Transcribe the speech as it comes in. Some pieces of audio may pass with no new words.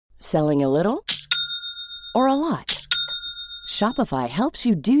Selling a little or a lot? Shopify helps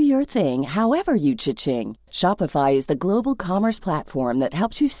you do your thing however you cha-ching. Shopify is the global commerce platform that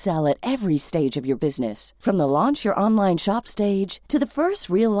helps you sell at every stage of your business. From the launch your online shop stage to the first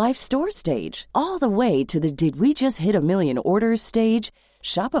real-life store stage, all the way to the did we just hit a million orders stage.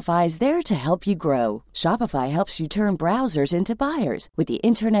 Shopify is there to help you grow. Shopify helps you turn browsers into buyers with the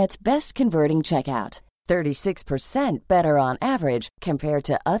internet's best converting checkout. 36% better on average compared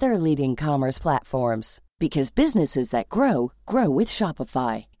to other leading commerce platforms. Because businesses that grow, grow with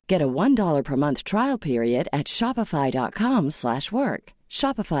Shopify. Get a $1 per month trial period at shopify.com/work.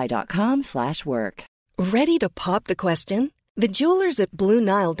 Shopify.com/work. Ready to pop the question? The jewelers at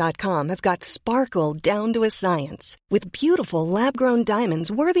BlueNile.com have got sparkle down to a science with beautiful lab-grown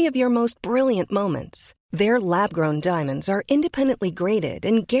diamonds worthy of your most brilliant moments. Their lab-grown diamonds are independently graded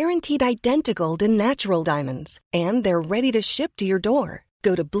and guaranteed identical to natural diamonds, and they're ready to ship to your door.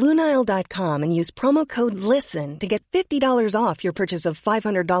 Go to BlueNile.com and use promo code LISTEN to get $50 off your purchase of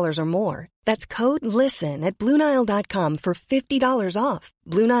 $500 or more. That's code LISTEN at BlueNile.com for $50 off.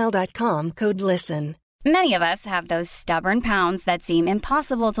 BlueNile.com, code LISTEN. Many of us have those stubborn pounds that seem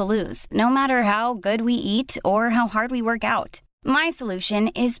impossible to lose, no matter how good we eat or how hard we work out. My solution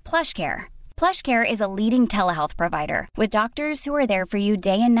is PlushCare. PlushCare is a leading telehealth provider with doctors who are there for you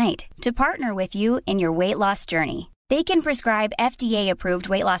day and night to partner with you in your weight loss journey. They can prescribe FDA-approved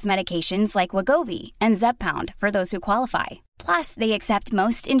weight loss medications like Wegovy and Zepbound for those who qualify. Plus, they accept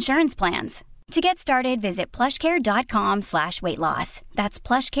most insurance plans. To get started, visit plushcare.com/weightloss. That's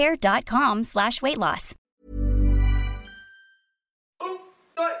plushcare.com/weightloss.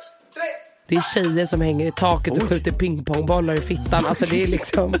 Det är tjejer som hänger i taket och skjuter pingpongbollar i fittan. Alltså det är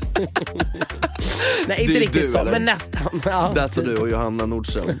liksom... Nej, inte riktigt så, eller? Men nästan. Ja. Där står du och Johanna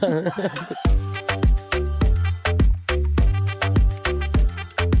Nordström.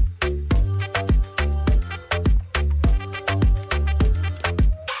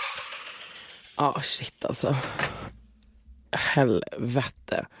 Shit alltså.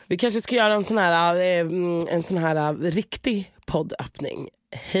 Helvete. Vi kanske ska göra en sån här riktig poddöppning.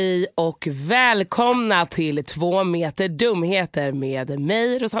 Hej och välkomna till 2 meter dumheter med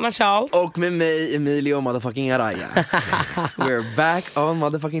mig, Rosanna Charles. Och med mig, Emilio motherfucking Araya. We're back on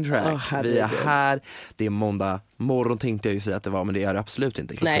motherfucking track. Vi är här, det är måndag morgon tänkte jag ju säga att det var, men det är det absolut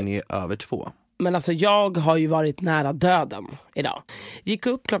inte. Klockan är över 2. Men alltså jag har ju varit nära döden idag. Gick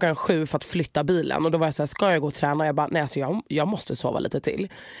upp klockan 7 för att flytta bilen. Och då var jag så här, ska jag gå och träna? Jag bara, nej alltså jag måste sova lite till.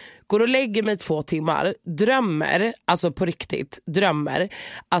 Går och lägger mig 2 timmar. Drömmer, alltså på riktigt, drömmer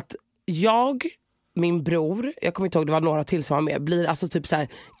att min bror, jag kommer inte ihåg, det var några till som var med, blir alltså typ så här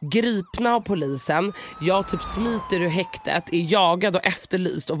gripna av polisen. Jag typ smiter ur häktet, är jagad och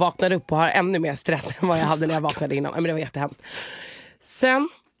efterlyst och vaknar upp och har ännu mer stress än vad jag hade när jag vaknade innan. Men det var jättehemskt. Sen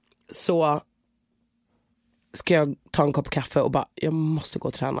så ska jag ta en kopp kaffe och bara, jag måste gå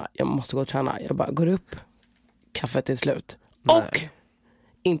och träna. Jag bara går upp, kaffet är slut. Nej. Och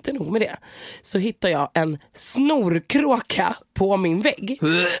inte nog med det, så hittar jag en snorkråka på min vägg.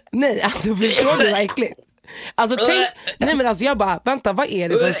 Nej, alltså förstår du vad äckligt? Alltså nej men alltså jag bara, vänta, vad är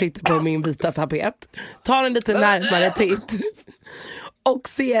det som sitter på min vita tapet? Tar en lite närmare titt och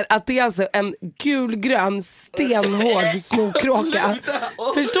ser att det är alltså en gulgrön stenhård snorkråka.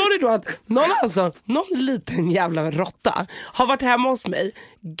 Förstår du då att någon liten jävla råtta har varit hemma hos mig,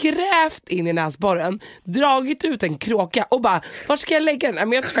 grävt in i näsborren, dragit ut en kråka och bara, var ska jag lägga den?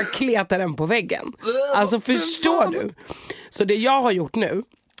 Men jag ska kleta den på väggen. Alltså förstår du? Så det jag har gjort nu,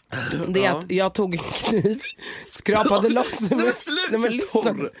 det är att jag tog en kniv, skrapade loss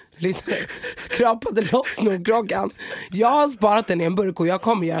skrapade loss snorkråkan. Jag har sparat den i en burk och jag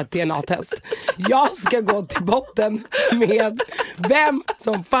kommer göra ett DNA-test. Jag ska gå till botten med vem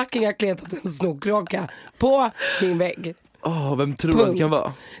som fucking har kletat en snorkråka på min vägg. Vem tror du det kan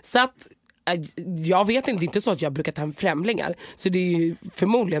vara? Så att jag vet inte, det är inte så att jag brukar ta hem främlingar, så det är ju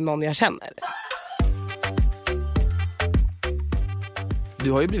förmodligen någon jag känner.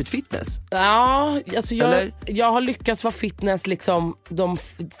 Du har ju blivit fitness. Ja, alltså jag har lyckats vara fitness liksom de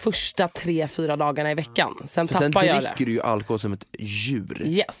första 3-4 dagarna i veckan. Sen tappar jag det. Sen dricker du ju alkohol som ett djur.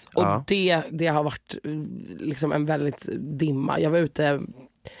 Yes, och det har varit liksom en väldigt dimma. Jag var ute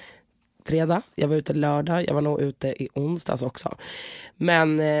fredag, jag var ute lördag, jag var nog ute i onsdags också.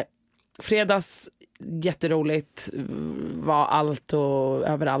 Men fredags, jätteroligt, var allt och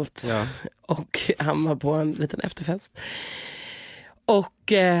överallt. Ja. Och han var på en liten efterfest.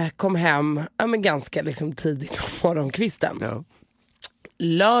 Och kom hem men ganska liksom tidigt på morgonkvisten. Ja.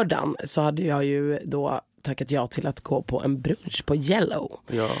 Lördagen så hade jag ju då tackat ja till att gå på en brunch på Yellow.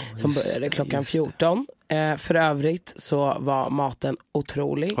 Ja, som började klockan 14. För övrigt så var maten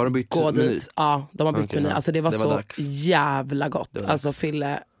otrolig. Har de bytt Gå meny? Dit. Ja, de har bytt meny. Alltså det var så dags. jävla gott. Alltså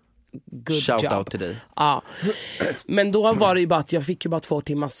Fille, good shout job. out till dig. Ja. Men då var det ju bara att jag fick ju bara 2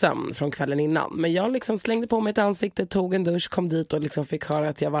 timmars sömn från kvällen innan. Men jag liksom slängde på mig ett ansikte, tog en dusch, kom dit och liksom fick höra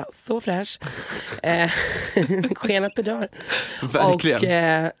att jag var så fräsch. Skenet bedör.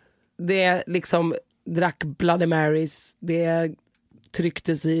 Verkligen. Och det liksom drack Bloody Marys. Det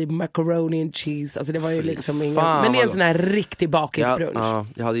trycktes i macaroni and cheese. Alltså det var ju liksom ingen... Men det är en sån här riktig bakisbrunch. Ja,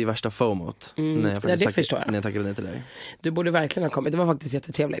 jag hade ju värsta FOMOt när det förstår jag. När jag tackade nej till dig. Du borde verkligen ha kommit. Det var faktiskt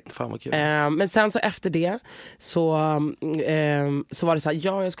jättetrevligt. Fan vad kul. Men sen så efter det så var det så här,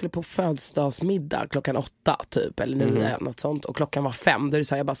 jag skulle på födelsedagsmiddag 8 typ eller 9 något sånt, och klockan var 5. Då är det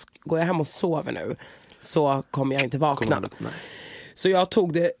så här, jag bara, går jag hem och sover nu så kommer jag inte vakna. Så jag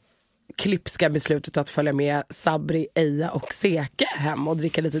tog det klipska beslutet att följa med Sabri, Eja och Seke hem och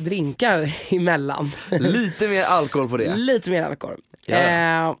dricka lite drinkar emellan. Lite mer alkohol på det. Lite mer alkohol.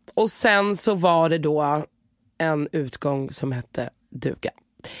 Ja. Och sen så var det då en utgång som hette duga.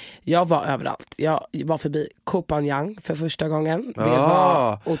 Jag var överallt. Jag var förbi Kopanjang för första gången. Det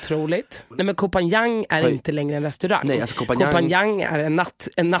var otroligt. Nej, men Kopanjang är inte längre en restaurang. Nej, alltså Kopanjang är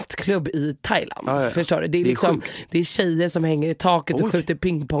en nattklubb i Thailand. Förstår du? Det är liksom, det är tjejer som hänger i taket och skjuter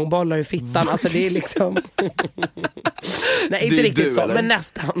pingpongbollar i fittan. Alltså det är liksom nej, inte riktigt du, så, eller? Men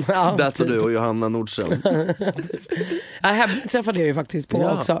nästan. Ja, där står typ. Du och Johanna Nordström. Ja, Hebbe träffade jag ju faktiskt på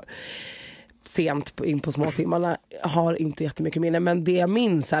också. Sent in på småtimmarna, har inte jättemycket minne, men det jag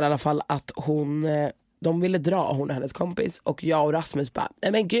minns är i alla fall att de ville dra, hon och hennes kompis, och jag och Rasmus bara,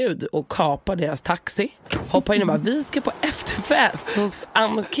 nej men gud, och kapar deras taxi, hoppar in och bara, vi ska på efterfest hos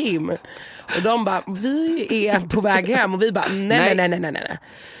Ann och Kim, och de bara, vi är på väg hem, och vi bara, nej.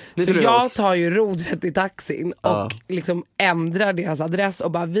 Så jag tar ju rodret i taxin och liksom ändrar deras adress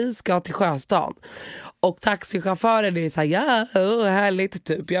och bara, vi ska till Sjöstan. Och taxichauffören är så här, ja, härligt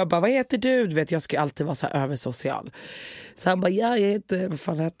typ. Jag bara, vad heter du? Du vet, jag ska alltid vara så här översocial. Så han bara, ja, jag heter, vad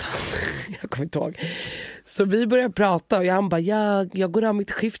fan heter han? Jag kommer inte ihåg. Så vi börjar prata och han bara, ja, jag går av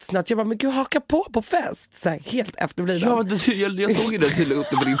mitt skift snart. Jag bara, men gud, haka på fest. Så här, helt efterbliven. Ja, jag såg ju det till upp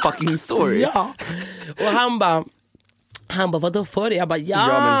på din fucking story. Ja, och han bara, vadå för det? Jag bara,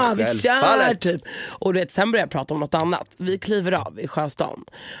 ja vi kör typ. Och du vet, sen börjar jag prata om något annat. Vi kliver av i Sjöstan.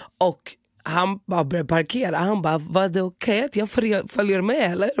 Och han bara börjar parkera. Han bara, var det okej att jag följer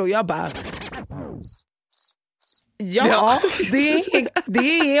med eller? Och jag bara, ja.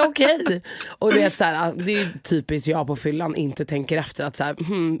 det är okej. Och det är så här, det är typiskt jag på fyllan inte tänker efter att så här,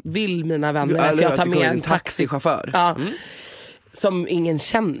 vill mina vänner att jag tar med en taxichaufför. Ja. Som ingen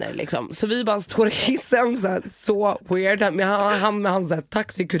känner liksom. Så vi bara står i hissen så weird med han med hans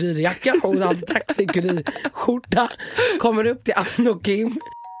taxikurirjacka och hans taxikurirskjorta, kommer upp till Ann och Kim,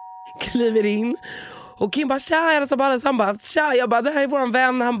 kliver in och Kim bara, tja, jag så bara, han bara, tja, jag bara, det här är våran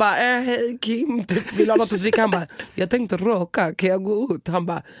vän. Han bara, hej Kim, typ, vill ha något att dricka. Han bara, jag tänkte röka, kan jag gå ut? Han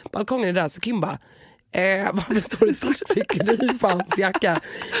bara, balkongen är där. Så Kim bara, varför står det taxikurir på hans jacka?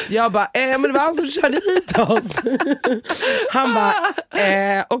 Jag bara, men det var han som körde hit oss. Han bara,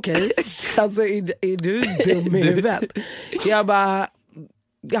 okej. Alltså är du dum i huvudet? Jag bara,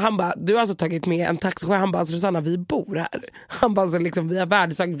 han bara, du har alltså tagit med en taxichaufför. Han bara, alltså Susanna, vi bor här. Han bara, så liksom, vi har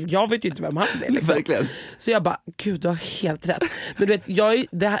värdesaker. Jag vet ju inte vem han är liksom. Verkligen. Så jag bara, gud, du har helt rätt. Men du vet,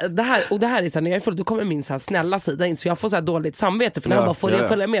 det här är så här, när jag är full, då kommer min så här snälla sida in. Så jag får så här dåligt samvete. För när han bara, får jag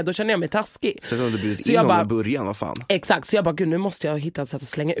följa med? Då känner jag mig taskig. Det är som du blivit in i början, vad fan. Exakt, så jag bara, gud, nu måste jag hitta ett sätt att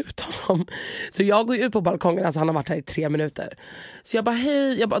slänga ut honom. Så jag går ut på balkongen, alltså han har varit här i 3 minuter. Så jag bara,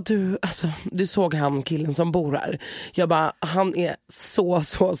 hej, jag bara, du såg han killen som bor här. Jag bara, han är så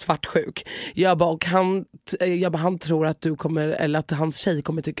svartsjuk. Jag bara, och han tror att du kommer, eller att hans tjej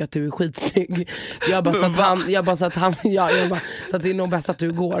kommer tycka att du är skitsnygg. Jag bara, så att det är nog bäst att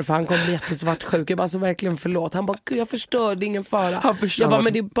du går, för han kommer bli jättesvartsjuk. Jag bara, så verkligen förlåt. Han bara, gud, jag förstör, det är ingen fara. Jag bara,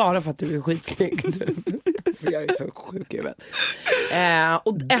 men det är bara för att du är skitsnygg. Så jag är så sjuk i huvudet.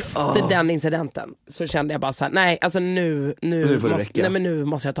 Och efter den incidenten så kände jag bara så här, nej, alltså nu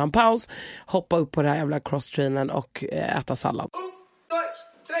måste jag ta en paus, hoppa upp på det här jävla crosstrainen och äta sallad.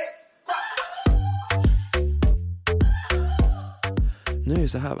 Nu är det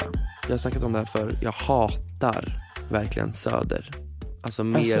så här, va? Jag har snackat om det här för jag hatar verkligen Söder. Alltså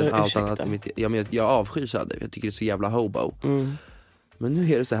mer än allt annat. Jag avskyr Söder. Jag tycker det är så jävla hobo. Men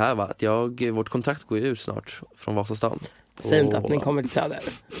nu är det så här, va? Att vårt kontrakt går ut snart från Vasastan. Säg inte att ni kommer till Söder.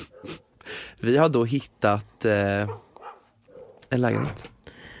 Vi har då hittat en lägenhet.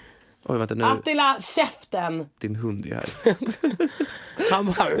 Oj, vänta nu. Attila, käften! Din hund är här. Han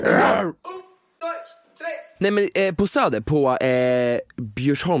bara... Nej men på Söder, på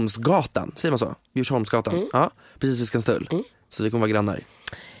Bjursholmsgatan, säger man så? Bjursholmsgatan, ja, precis vid Skanstull. Så vi kommer vara grannar.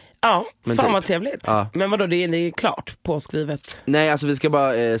 Ja, men fan typ. vad trevligt. Ja. Men vadå, det är klart påskrivet? Nej, alltså vi ska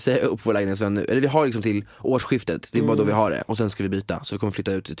bara säga upp vår lägenhet nu. Eller vi har liksom till årsskiftet, det är bara då vi har det. Och sen ska vi byta, så vi kommer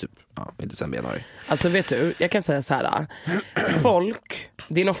flytta ut i typ i december, januari. Alltså vet du, jag kan säga så här. Folk,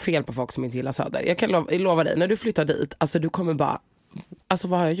 det är något fel på folk som inte gillar Söder. Jag kan lova dig, när du flyttar dit, alltså du kommer bara, alltså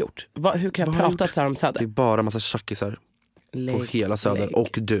vad har jag gjort? Hur kan jag prata så här om Söder? Det är bara massa tjackisar på hela Söder,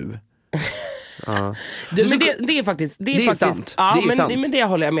 och du. Ja. Men det är faktiskt sant. Ja, det är sant. Men det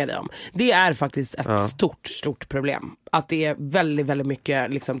håller jag med dig om. Det är faktiskt ett stort problem. Att det är väldigt, väldigt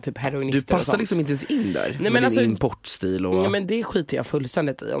mycket liksom, typ heroinister. Du passar liksom inte ens in där. Nej, med men din importstil och... Nej, men det skiter jag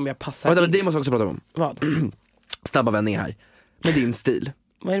fullständigt i om jag passar in. Det måste jag också prata om. Vad? Snabba vändningar här. Med din stil.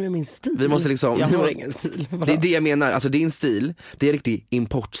 Vad är det med min stil? Vi måste liksom, jag har ingen stil. Det är det jag menar, alltså din stil, det är riktig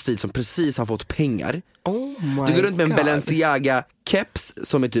importstil som precis har fått pengar. Du går runt med en Balenciaga keps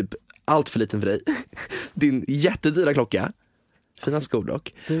som är typ allt för liten för dig. Din jättedyra klocka. Fina skor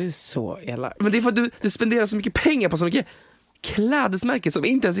dock. Du är så elak. Men det är för att du spenderar så mycket pengar på så mycket klädesmärken som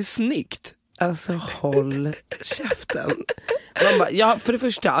inte ens är snyggt. Alltså håll käften. För det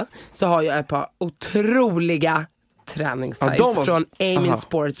första så har jag ett par otroliga träningstights från Amin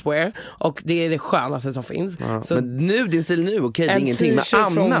Sportswear. Och det är det skönaste som finns. Så men nu, din stil nu, okej, det är ingenting. Men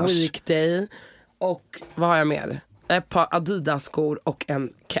t-shirt från annars Weekday. Och vad har jag mer? Ett par Adidas-skor och en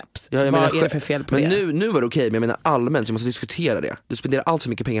keps. Ja, vad är det för fel på men det? Nu var det okej, men jag menar allmänt, vi måste diskutera det. Du spenderar allt för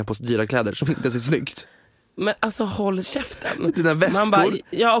mycket pengar på dyra kläder som inte ens är snyggt. Men alltså håll käften. Dina väskor. Man bara,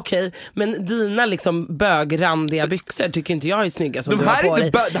 ja okej, men dina liksom bögrandiga byxor tycker inte jag är snygga som de du har på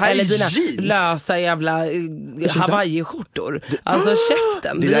dig. Det här eller är dina jeans. Lösa jävla Hawaii-skjortor. Alltså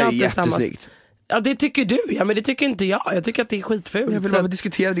käften. Det där är jättesnyggt. Ja, det tycker du, ja, men det tycker inte jag. Jag tycker att det är skitfult. Jag vill bara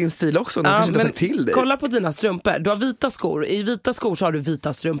diskutera din stil också. Kanske inte sagt till dig. Kolla på dina strumpor. Du har vita skor. I vita skor så har du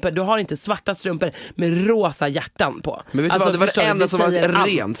vita strumpor. Du har inte svarta strumpor med rosa hjärtan på. Men vet du vad, det var det enda som var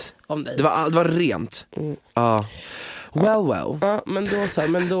rent. Om dig. Det var rent. Ja. Well. Ja,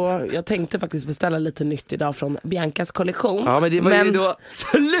 men då jag tänkte faktiskt beställa lite nytt idag från Biancas kollektion. Ja, men det var ju då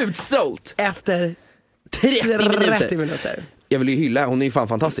slutsålt. Efter 30 minuter. Jag vill ju hylla, hon är ju fan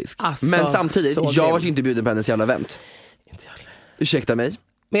fantastisk. Alltså, men samtidigt, jag var ju inte bjuden på hennes jävla event. Inte jag heller. Ursäkta mig.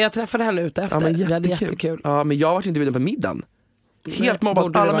 Men jag träffade henne ute efter. Ja, det hade jättekul. Ja, men jag var inte bjuden på middagen. Helt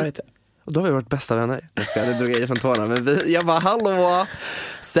mobbat alla. Och då har vi varit bästa vänner. Jag drog jag från tårna. Men jag bara, hallå.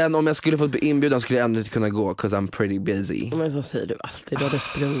 Sen om jag skulle fått inbjudan skulle jag ändå inte kunna gå, 'cause I'm pretty busy. Men så säger du alltid. Du hade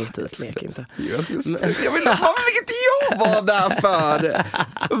sprungit dit, lek inte. Jag vill ha, vilket jag var där för.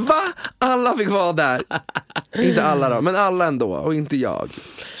 Va? Alla fick vara där. Inte alla då, men alla ändå. Och inte jag.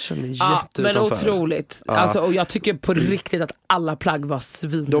 Känner men otroligt. Ja. Alltså, och jag tycker på riktigt att alla plagg var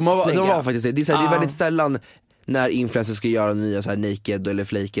svinsnygga. De var faktiskt det. Det är väldigt sällan när influencers ska göra nya så här naked eller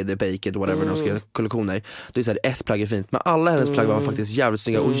flaked eller baked whatever de ska göra kollektioner. Då är det så här, ett plagg är fint, men alla hennes plagg var faktiskt jävligt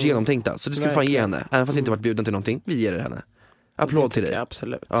snygga och genomtänkta. Så det skulle fan ge henne, även fast inte varit bjuden till någonting. Vi ger det henne. Applåd till dig.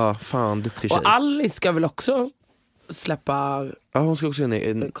 Absolut. Ja, fan duktig tjej. Och Alice ska väl också släppa. Ja, hon ska också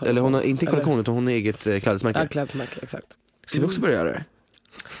eller hon har inte kollektion utan hon har eget klädesmärke. Ja, klädesmärke, exakt. Ska vi också börja göra det?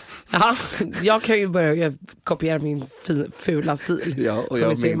 Ja, jag kan ju börja kopiera min fula stil. Ja, och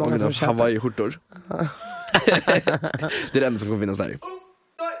jag med på mina Hawaii-skjortor. Det är det enda som kommer finnas där.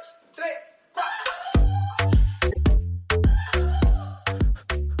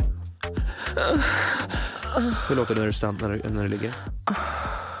 Hur låter det när du stannar när du ligger?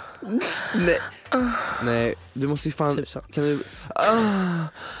 Nej, du måste ju fan... Typ så. Kan du...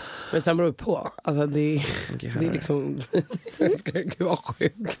 Men sen beror det på. Alltså det är liksom... Gud vad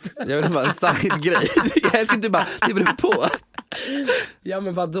sjukt. Jag vill bara en side-grej. Jag ska inte bara... Det beror på. Ja,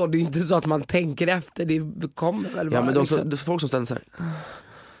 men vadå? Det är inte så att man tänker efter. Det kommer väl bara. Ja, men liksom. det är folk som ställer så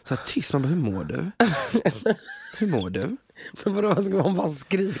här tyst. Man bara, hur mår du? Hur mår du? Men vadå, ska man bara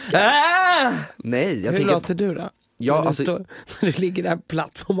skrika? Nej, jag hur tänker... låter du då? Ja, när du ligger där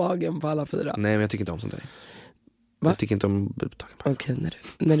platt på magen på alla fyra. Nej, men jag tycker inte om sånt där. Va? Jag tycker inte om buttagen. Okej,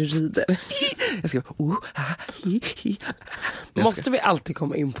 när du rider. Jag ska... Måste vi alltid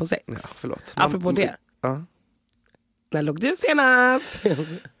komma in på sex? Ja, förlåt. Apropå det. Ja. När låg du senast?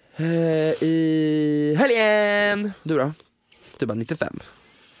 I helgen. Du då? Du bara 95.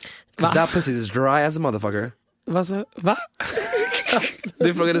 'Cause that pussy is dry as a motherfucker. Va?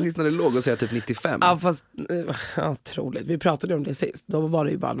 Du frågade sist när du låg och säger typ 95. Ja, fast troligt. Vi pratade om det sist. Då var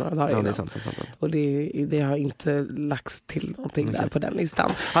det ju bara några dagar innan. Ja, det är sant. Och det har inte lagts till någonting där på den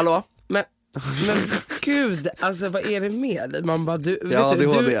listan. Hallå? Men gud, alltså vad är det med? Man bara, du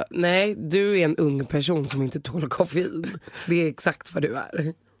är en ung person som inte tål koffein. Det är exakt vad du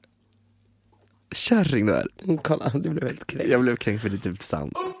är. kärring där. Kolla, du blev helt kränkt. Jag blev kränkt för det är typ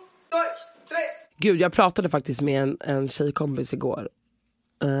sant. Gud, jag pratade faktiskt med en tjejkompis igår.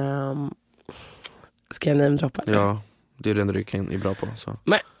 Ska jag namedroppa det? Ja, det är det enda du är bra på. Så.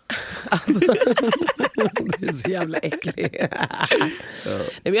 Men, alltså, det är så jävla äckligt.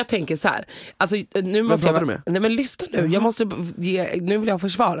 Nej, men jag tänker så här. Alltså, nu måste pratar du med? Nej, men lyssna nu. Jag måste nu vill jag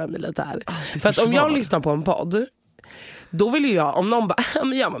försvara mig lite här. För att om jag lyssnar på en podd, då vill ju jag, om någon bara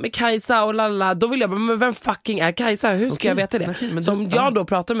men jag med Kajsa och lalala, då vill jag bara, men vem fucking är Kajsa? Hur ska jag veta det? Men så om jag då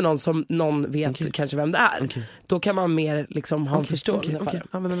pratar med någon som någon vet kanske vem det är, då kan man mer liksom ha en förståelse för det.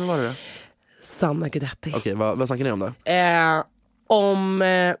 Ja, men vem var det då? Sanna Guidetti. Okej, vad snackar ni om då?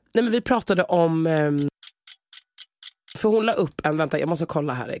 Nej, men vi pratade om för hon la upp vänta, jag måste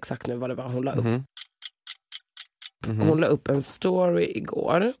kolla här exakt nu vad det var hon la upp. Hon la upp en story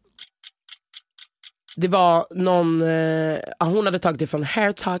igår. Det var någon hon hade tagit det från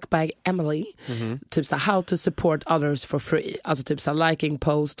Hair Talk by Emily. Typ så how to support others for free. Alltså typ så liking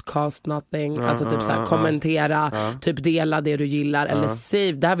post cost nothing. Alltså typ så kommentera, typ dela det du gillar eller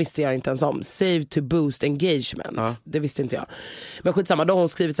save, det här visste jag inte ens om. Save to boost engagement. Det visste inte jag. Men skitsamma, då har hon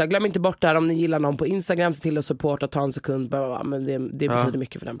skrivit så här, glöm inte bort det här om ni gillar någon på Instagram, se till att supporta, ta en sekund, men det betyder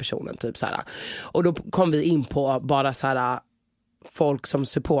mycket för den personen typ så här. Och då kom vi in på bara så här folk som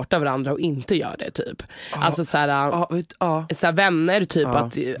supportar varandra och inte gör det typ. Alltså såhär vänner typ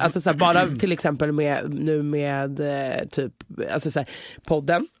att, alltså såhär, bara till exempel med typ alltså såhär,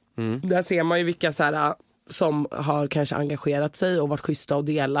 podden. Där ser man ju vilka såhär som har kanske engagerat sig och varit schyssta och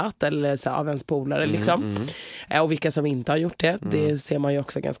delat eller så av ens polare liksom. Och vilka som inte har gjort det. Det ser man ju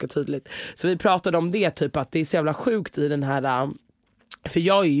också ganska tydligt. Så vi pratade om det typ, att det är så jävla sjukt i den här. För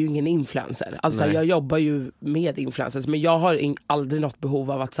jag är ju ingen influencer. Alltså jag jobbar ju med influencers, men jag har aldrig något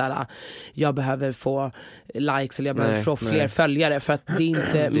behov av att så här, jag behöver få likes eller jag behöver få fler följare, för att det är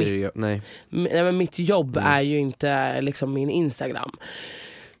inte mitt jobb är ju inte liksom min Instagram.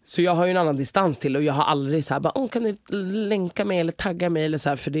 Så jag har ju en annan distans till, och jag har aldrig så här bara, kan du länka mig eller tagga mig eller så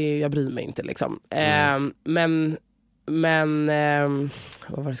här, för det jag bryr mig inte liksom. Men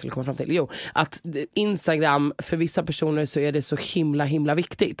vad var det skulle komma fram till? Jo, att Instagram för vissa personer så är det så himla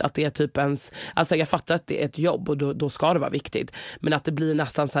viktigt att det är typ ens, alltså jag fattar att det är ett jobb och då ska det vara viktigt, men att det blir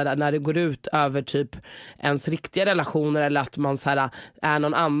nästan så här när det går ut över typ ens riktiga relationer, eller att man så här är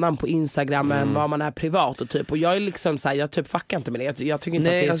någon annan på Instagram än vad man är privat och typ, och jag är liksom så här, jag typ fuckar inte med det. Jag tycker inte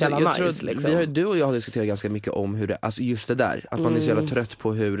att det är så jävla nice liksom. Du och jag har diskuterat ganska mycket om hur det, alltså just det där, att man är så jävla trött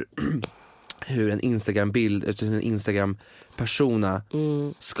på hur en Instagram-bild, en Instagram-persona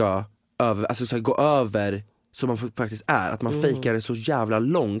ska gå över som man faktiskt är. Att man fejkar det så jävla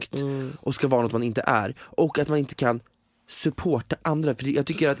långt och ska vara något man inte är. Och att man inte kan supporta andra. För jag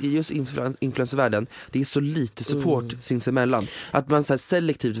tycker att i just influencervärlden, det är så lite support sinsemellan. Att man så här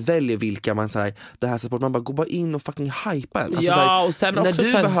selektivt väljer vilka man säger det här support, man bara går in och fucking hypa en. Alltså, ja, och sen när också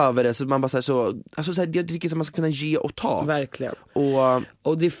du behöver det så man bara så alltså så här, jag tycker att man ska kunna ge och ta. Verkligen.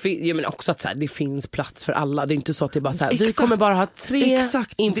 Och det men också att så här, det finns plats för alla. Det är inte så att det bara så här, vi kommer bara ha 3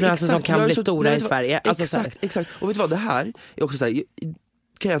 influencers som kan bli stora i Sverige. Alltså, exakt. Och vet du vad, det här är också så här,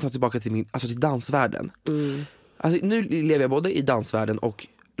 kan jag ta tillbaka till till dansvärlden. Alltså, nu lever jag både i dansvärlden och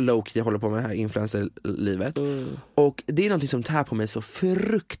low-key, jag håller på med det här influencerlivet. Och det är någonting som tär på mig så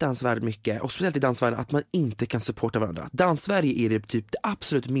fruktansvärt mycket. Och speciellt i dansvärlden, att man inte kan supporta varandra. Danssverige är det typ det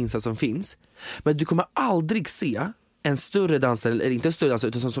absolut minsta som finns. Men du kommer aldrig se en större dansare, eller inte en större dansare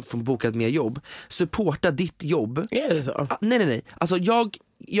utan som får bokat mer jobb, supporta ditt jobb. Är det så? Nej. Alltså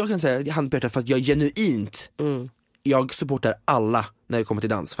jag kan säga handpeta för att jag genuint jag supportar alla när det kommer till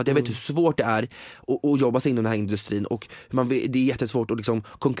dans, för att jag vet hur svårt det är att jobba sig inom den här industrin, och det är jättesvårt att liksom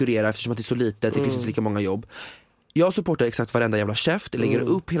konkurrera eftersom att det är så litet, det finns inte lika många jobb. Jag supportar exakt varenda jävla chef, det lägger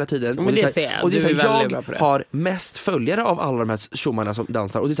upp hela tiden. Men det ser jag. Och det är jag har mest följare av alla de här tjommarna som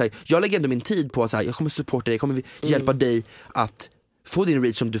dansar, och det är så här, jag lägger ändå min tid på att jag kommer supporta dig, jag kommer hjälpa dig att få din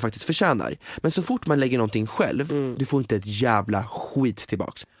reach som du faktiskt förtjänar. Men så fort man lägger någonting själv, du får inte ett jävla skit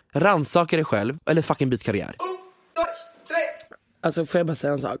tillbaks. Rannsaka dig själv eller fucking byt karriär. Alltså får jag bara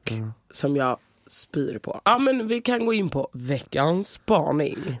säga en sak som jag spyr på. Ja, men vi kan gå in på veckans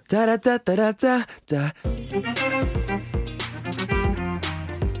spaning.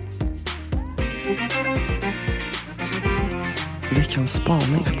 Veckans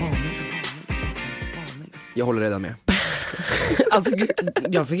spaning. Jag håller redan med. Alltså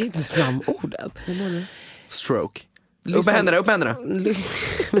jag fick inte fram ordet. Stroke. Upp med händerna.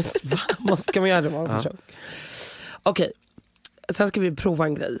 Vad ska man göra det? Stroke. Okej. Sen ska vi prova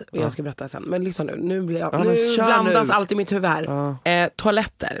en grej. Jag ska berätta sen. Men lyssna nu blandas allt i mitt huvud här.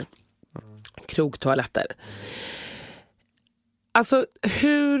 Toaletter. Krogtoaletter. Alltså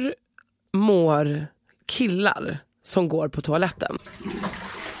hur mår killar som går på toaletten?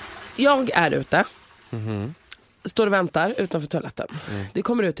 Jag är ute. Står och väntar utanför toaletten. Det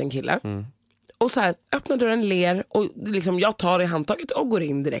kommer ut en kille. Och så här, öppnar dörren, ler och liksom jag tar i handtaget och går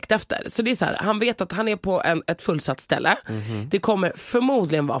in direkt efter. Så det är så här, han vet att han är på ett fullsatt ställe. Det kommer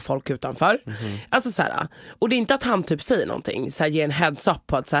förmodligen vara folk utanför. Alltså så här, och det är inte att han typ säger någonting, så här, ger en heads up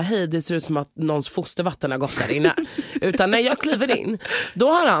på att så här, hej, det ser ut som att någons fostervatten har gått där inne. Utan när jag kliver in, då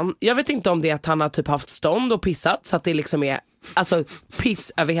har han, jag vet inte om det är att han har typ haft stånd och pissat så att det liksom är alltså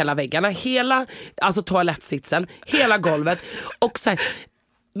piss över hela väggarna, hela alltså toalettsitsen, hela golvet och så här,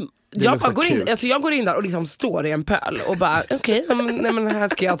 jag bara går in, alltså jag går in där och liksom står i en pöl och bara okej, nej men här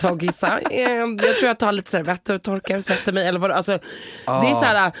ska jag ta och kissa. Jag tror jag tar lite servetter och torkar och sätter mig eller vad, alltså det är så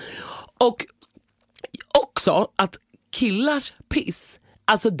här. Och också att killars piss,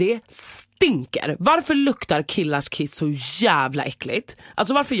 alltså det stinker. Varför luktar killars kiss så jävla äckligt?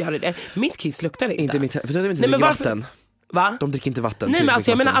 Alltså varför gör det? Mitt kiss luktar inte. Inte mitt, för de inte dricker vatten. Va? De dricker inte vatten. Nej men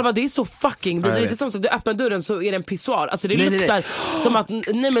alltså jag menar Alva, det är så fucking vidrigt. Det är inte som att du öppnar dörren så är det en pissoar. Alltså det luktar som att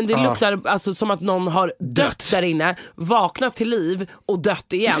luktar alltså som att någon har dött där inne, vaknat till liv och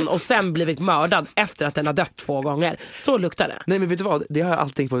dött igen och sen blivit mördad efter att den har dött 2 gånger. Så luktar det. Nej men vet du vad? Det har jag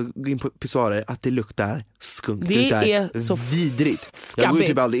alltid tänkt på, gå in på pissoarer, att det luktar skunk. Det är så vidrigt. Skabbigt. Jag går ju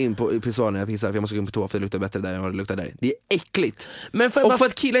typ aldrig in på pissoarer när jag pissar, för jag måste gå in på toa för det luktar bättre där än vad det luktar där. Det är äckligt. Men och för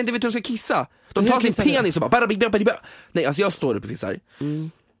att killar inte vet hur de ska kissa. De tar sin penis och bara nej, alltså jag står upp och pissar.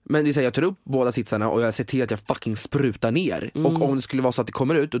 Men det är så här, jag tar upp båda sitsarna och jag ser till att jag fucking sprutar ner. Och om det skulle vara så att det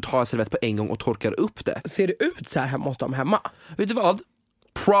kommer ut, då tar jag servett på en gång och torkar upp det. Ser det ut så här hos dem hemma? Vet du vad?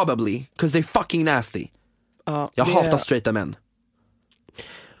 Probably, 'cause they're fucking nasty. Jag hatar straighta män.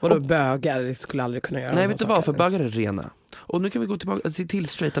 Vadå bögar? Det skulle aldrig kunna göra. Nej, vet du vad? För bögar är rena. Och nu kan vi gå tillbaka till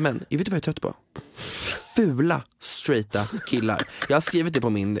straighta män. Jag vet vad jag är trött på? Fula straighta killar. Jag har skrivit det på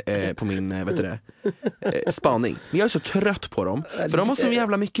min vet du det, spaning. Men jag är så trött på dem. För de har så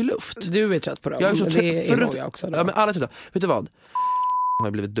jävla mycket luft. Du är trött på dem. Jag är så trött. Det är nog jag också då. Ja, men alla är trötta. Vet du vad?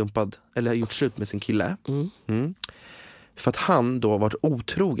 Har blivit dumpad, eller har gjort slut med sin kille. För att han då varit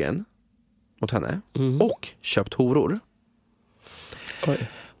otrogen mot henne. Och köpt horor. Oj.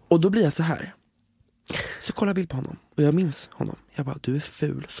 Och då blir jag så här. Så kollar jag bild på honom och jag minns honom. Jag bara, du är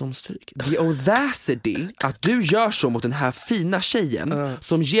ful som stryk. The audacity att du gör så mot den här fina tjejen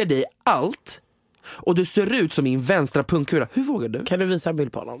som ger dig allt. Och du ser ut som min vänstra punkkula. Hur vågar du? Kan du visa en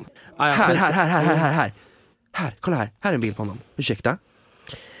bild på honom? Här, kolla här. Här är en bild på honom. Ursäkta?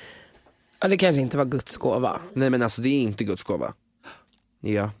 Ja, det kanske inte var Guds gåva. Nej men alltså det är inte Guds gåva.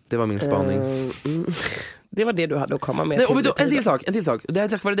 Ja, det var min spaning. Det var det du hade att komma med. Nej, och vet du, en till sak. Det här är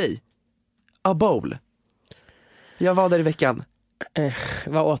tack vare dig. A bowl. Jag var där i veckan.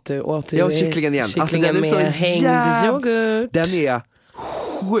 Vad åt du? Jag åt kycklingen igen. Alltså den är så hängd yoghurt. Den är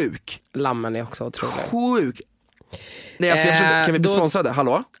sjuk. Lammen är också otrolig. Sjuk. Nej alltså kan vi bli sponsrade?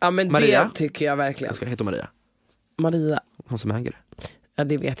 Hallå? Ja men Maria? Det tycker jag verkligen. Jag ska heta Maria. Hon som äger det. Ja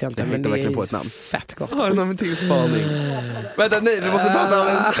det vet jag inte, men det är på ett namn. Fett gott. Har du någon till spaning? Vänta, nej, vi måste prata om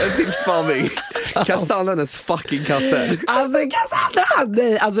en till spaning. Cassandra, hennes fucking katter. Alltså Cassandra,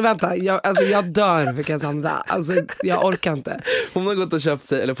 nej, alltså vänta, jag dör för Cassandra. Alltså jag orkar inte. Hon har gått och köpt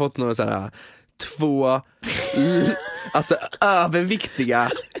sig, eller fått några så här 2 alltså överviktiga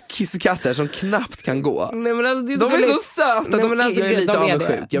kissekatter som knappt kan gå. Nej, men alltså, de är så söta. Jag är lite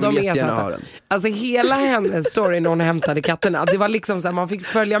avundsjuk. Jag vill jättegärna ha den. Alltså hela hennes story när hon hämtade katterna, det var liksom så här, man fick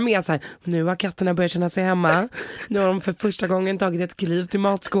följa med så här, nu har katterna börjat känna sig hemma. Nu har de för första gången tagit ett kliv till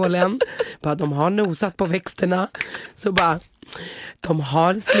matskålen. Bara, de har nosat på växterna. Så bara, de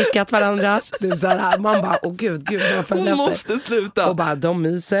har slickat varandra. Du, så här, man bara, åh gud hon måste sluta. Och bara, de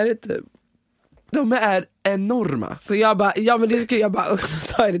myser typ. De är enorma. Så jag bara, ja men det jag bara, så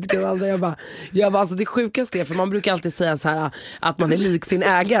sa jag det till Cassandra, jag bara alltså det sjukaste är, för man brukar alltid säga så här att man är lik sin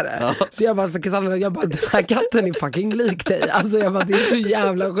ägare. Ja. Så jag bara, så Cassandra, den här katten är fucking lik dig. Alltså jag bara, det är så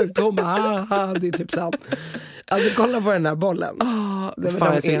jävla sjukt. Hon bara, haha, det är typ sant. Alltså kolla på den här bollen.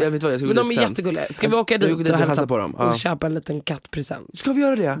 Jag vet vad, men de är jättegulliga. Ska vi åka dit och hälsa på dem och köpa en liten kattpresent? Ska vi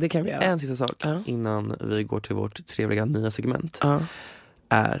göra det? Det kan vi göra. En sista sak innan vi går till vårt trevliga nya segment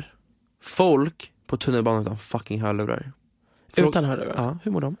är folk på tunnelbanan utan fucking hörlurar. Utan hörlurar? Ja,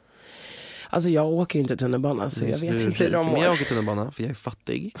 hur mår de? Alltså jag åker ju inte tunnelbana, så jag vet inte hur de mår. Men jag åker tunnelbana för jag är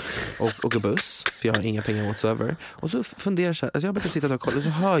fattig och åker buss för jag har inga pengar whatsoever. Och så funderar jag, alltså jag brukar sitta och kolla och så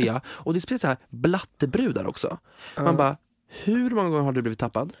hör jag, och det spelar så här blattebrudar också. Man bara, Hur många gånger har du blivit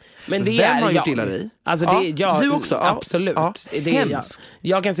tappad? Men det Vem är har gjort jag. illa dig? Alltså det är jag, du också? absolut. Ja. Det är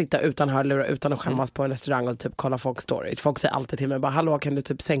jag kan sitta utan hörlurar utan att skämmas på en restaurang och typ kolla folks stories. Folk säger alltid till mig bara, hallå, kan du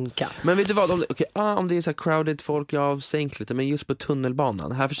typ sänka? Men vet du vad, om det är så här crowded folk, jag sänk lite. Men just på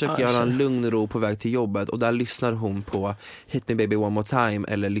tunnelbanan, här försöker jag ha en lugn ro på väg till jobbet. Och där lyssnar hon på Hit Me Baby One More Time.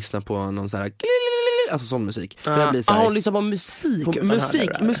 Eller lyssnar på någon så här, alltså sån musik. Blir så här, hon lyssnar på musik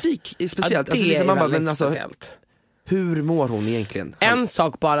utan musik speciellt. Det liksom, är man bara, väldigt men alltså, speciellt. hur mår hon egentligen? En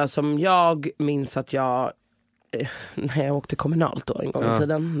sak bara som jag minns att jag när jag åkte kommunalt då en gång i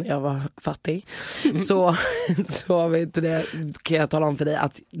tiden när jag var fattig så vet du det, kan jag tala om för dig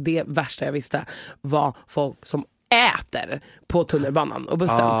att det värsta jag visste var folk som äter på tunnelbanan och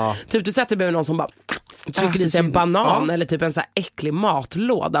bussen. Typ du sätter bredvid någon som bara trycker i sig en banan eller typ en så här äcklig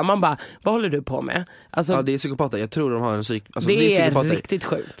matlåda. Man bara, vad håller du på med? Alltså, det är psykopater, jag tror de har en det är riktigt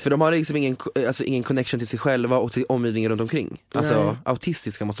sjukt. För de har liksom ingen connection till sig själva och till omgivningen runt omkring. Alltså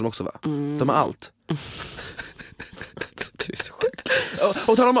autistiska måste de också vara. De har allt. Det är så sjukt.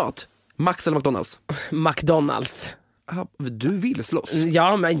 Och tala om mat, Max eller McDonalds? McDonalds. Du vill slåss?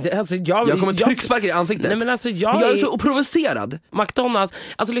 Ja, men alltså jag kommer trycksparka i ansiktet. Nej, men alltså jag är så provocerad. McDonalds,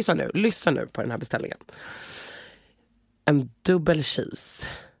 alltså lyssna nu på den här beställningen. En dubbel cheese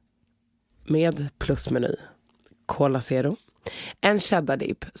med plusmeny, Cola Zero, en cheddar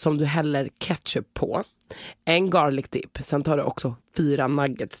dip som du häller ketchup på, en garlic dip, sen tar du också 4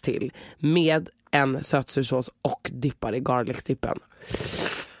 nuggets till med en sötsursås och dippar i garlic dippen.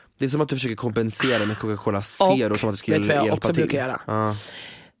 Det är som att du försöker kompensera med Coca-Cola Zero, som att det skulle hjälpa till. Vet vad jag också brukar göra?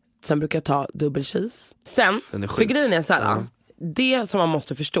 Sen brukar jag ta dubbel cheese. Sen, för grejen är så här, det som man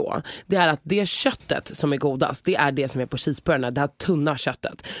måste förstå, det är att det köttet som är godast, det är det som är på cheeseburgarna, det här tunna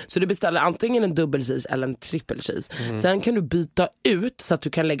köttet. Så du beställer antingen en dubbel cheese eller en triple cheese. Sen kan du byta ut så att du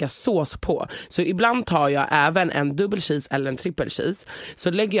kan lägga sås på. Så ibland tar jag även en dubbel cheese eller en triple cheese.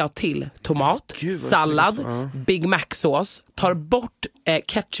 Så lägger jag till tomat, sallad, Big Mac-sås, tar bort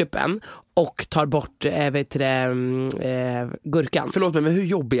ketchupen och tar bort gurkan. Förlåt mig, men hur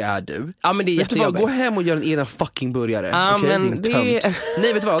jobbig är du? Ja, men det är jättejobbigt. Gå hem och gör en ena fucking burgare. Men Nej,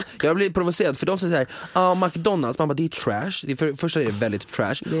 vet du vad? Jag blir provocerad för de säger såhär, McDonalds, man bara, det är trash. För första är det väldigt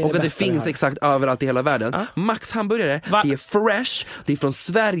trash. Det och att det finns exakt överallt i hela världen. Max hamburgare, det är fresh, det är från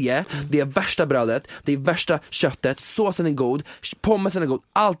Sverige, det är värsta brödet, det är värsta köttet, såsen är god, pommesen är god,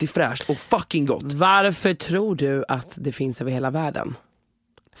 allt är fräscht och fucking gott. Varför tror du att det finns över hela världen?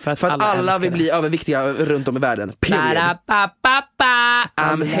 För att alla vill bli överviktiga runt om i världen. Period.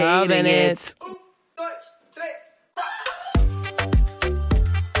 I'm hating it.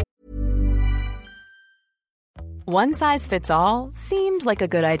 One size fits all seemed like a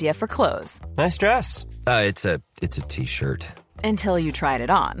good idea for clothes. Nice dress. It's a t-shirt. Until you tried it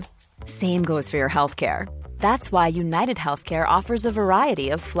on. Same goes for your healthcare. That's why United Healthcare offers a variety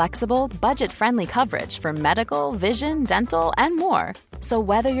of flexible, budget-friendly coverage for medical, vision, dental, and more. So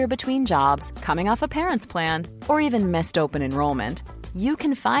whether you're between jobs, coming off a parent's plan, or even missed open enrollment, you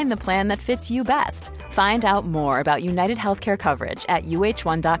can find the plan that fits you best. Find out more about United Healthcare coverage at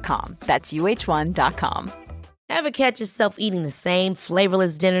uh1.com. That's uh1.com. Ever catch yourself eating the same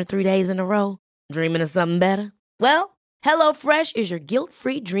flavorless dinner 3 days in a row? Dreaming of something better? Well, HelloFresh is your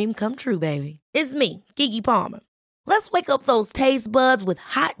guilt-free dream come true, baby. It's me, Keke Palmer. Let's wake up those taste buds with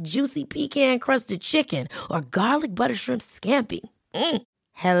hot, juicy pecan-crusted chicken or garlic butter shrimp scampi.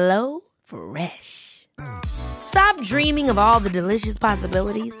 Hello Fresh. Stop dreaming of all the delicious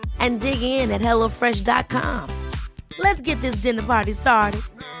possibilities and dig in at HelloFresh.com. Let's get this dinner party started.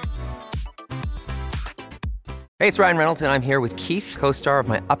 Hey, it's Ryan Reynolds, and I'm here with Keith, co-star of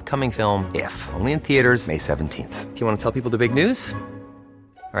my upcoming film, If, only in theaters May 17th. Do you want to tell people the big news?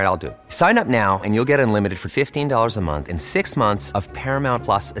 All right, I'll do it. Sign up now and you'll get unlimited for $15 a month and 6 months of Paramount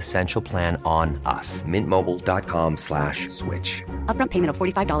Plus Essential Plan on us. MintMobile.com/switch. Upfront payment of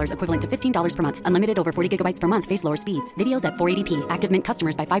 $45 equivalent to $15 per month. Unlimited over 40 gigabytes per month. Face lower speeds. Videos at 480p. Active Mint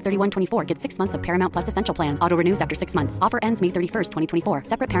customers by 531.24 get 6 months of Paramount Plus Essential Plan. Auto renews after 6 months. Offer ends May 31st, 2024.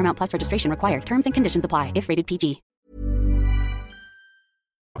 Separate Paramount Plus registration required. Terms and conditions apply if rated PG.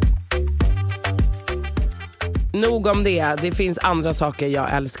 Nog om det. Det finns andra saker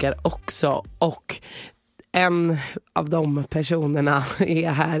jag älskar också. Och en av de personerna är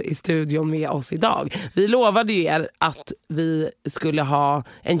här i studion med oss idag. Vi lovade ju er att vi skulle ha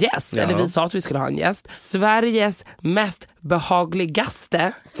en gäst. Eller vi sa att vi skulle ha en gäst. Sveriges mest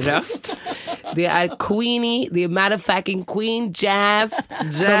behagligaste röst. Det är Queenie. Det är motherfucking Queen Jazz.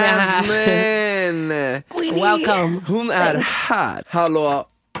 Jasmine! Welcome. Hon är här. Hallå.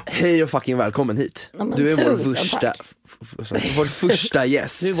 Hej och fucking välkommen hit. Du är vår första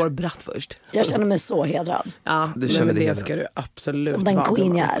gäst. Du är vår brattförst. Jag känner mig så hedrad. Ja, det ska du absolut som den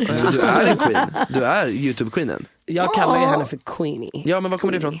queen jag är. Du är en queen. Du är YouTube-queenen. Jag kallar ju henne för Queenie. Ja, men var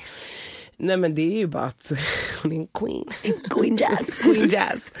kommer det ifrån? Nej, men det är ju bara att hon är en queen. Queen Jazz. Queen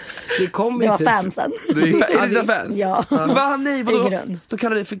Jazz. Det var fansen. Är det dina fans? Ja. Va? Nej, vadå? Då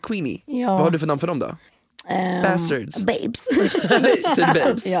kallar det för Queenie. Ja. Vad har du för namn för dem då? Bastards. Babes.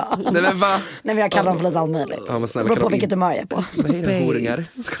 Babes. Ja. Nej, men va? Nej, men jag kallar dem för lite allt möjligt. Ja, men snälla, beror på vilket humör jag är på.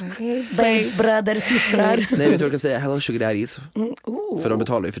 Babes, bröder, systrar. Nej, vet du vad jag kan säga? Hello sugar daddies. För de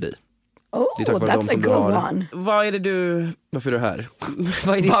betalar ju för dig. Oh, that's a good one. Vad är det du... Varför är du här?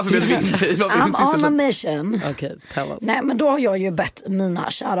 Vad är det I'm on a mission. Okay, tell us. Nej, men då har jag ju bett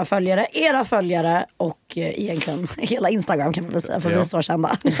mina kära följare, era följare och egentligen hela Instagram kan man väl säga, för vi är så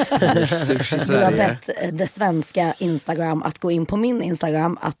kända. Vi har bett det svenska Instagram att gå in på min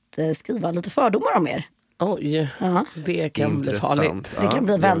Instagram att skriva lite fördomar om er. Oj, det kan bli farligt. Det kan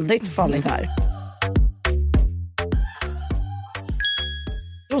bli väldigt farligt här.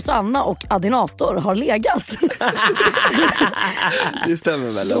 Rosanna och Adinator har legat. Det stämmer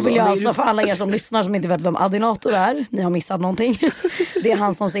väl. Då vill jag alltså för alla er som lyssnar som inte vet vem Adinator är, ni har missat någonting. Det är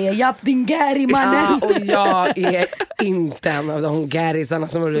han som säger japp din Gary mannen. Ja, och jag är inte en av de Garysarna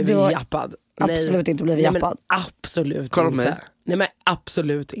som har blivit jappad. Absolut inte blivit jappad. Absolut Kolla inte. mig. Nej, men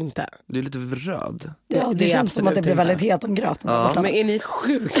absolut inte. Du är lite röd. Ja, det känns som att det blir väldigt het om gröten. Ja. Men är ni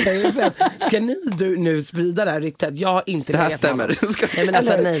sjuka? Ska ni nu sprida det här ryktet? Jag inte. Det här stämmer. Nej, men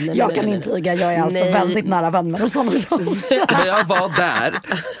alltså, nej, jag kan intyga, jag är alltså väldigt nära vänner och sådana saker. Jag var där.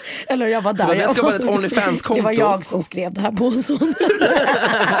 Eller jag var där. Jag skapade ett OnlyFans-konto. Det var jag som skrev det här på en sån.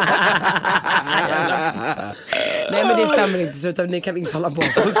 Nej, men det stämmer inte, så utan ni kan inte hålla på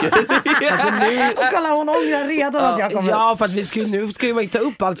så. Alltså, kolla, hon ångrar redan att jag kommer. Ja, för att nu ska ju man ta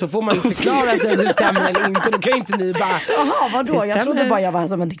upp allt, så får man ju förklara sig om det stämmer eller inte. Då kan ju inte ni bara... Jaha, vadå? Jag trodde bara jag var här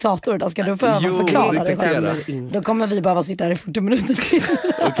som en diktator. Då ska du förklara det. Då kommer vi behöva sitta här i 40 minuter till.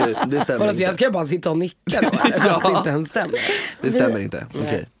 Okej, det stämmer inte. Jag ska bara sitta och nicka då, fast det inte ens stämmer. Det stämmer inte,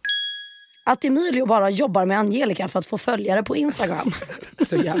 okej. Att Emilio bara jobbar med Angelica för att få följare på Instagram.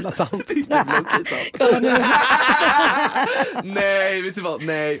 Så jävla sant. Nej, vet du vad?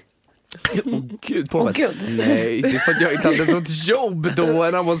 Nej. Gud, Gud. Nej, det är för att jag inte hade något jobb då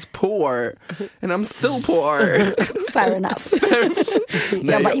and I was poor and I'm still poor. Fair enough.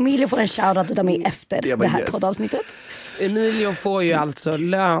 Jag bara, Emilio får en shoutout utav mig efter det här poddavsnittet. Emilio får ju alltså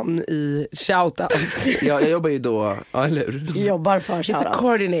lön i shoutouts. Ja, jag jobbar ju då, eller hur? Jobbar för shoutouts. He's a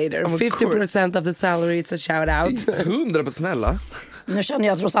coordinator. 50% of the salary is a shoutout. 100% snälla. Nu känner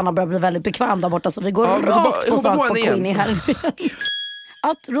jag att Rosanna börjar bli väldigt bekväm där borta, så vi går rakt på sak på Queenie här.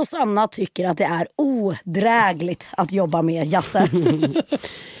 Att Rosanna tycker att det är odrägligt att jobba med Jasse.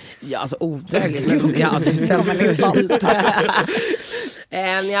 Ja, alltså odrägligt. Ja, det stämmer lite.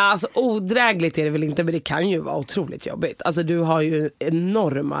 Ja, alltså odrägligt är det väl inte, men det kan ju vara otroligt jobbigt. Alltså du har ju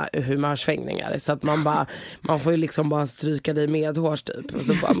enorma humörsvängningar, så att man får ju liksom bara stryka dig med hårs typ. Och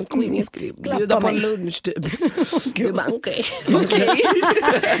så bara, men Queenie ska bjuda på en lunch typ. Du bara, okej.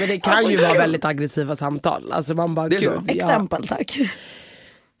 Men det kan ju vara väldigt aggressiva samtal. Alltså man bara, gud, exempel tack.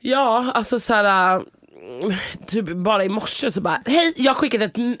 Ja, alltså såhär, typ bara i morse så bara, hej, jag skickade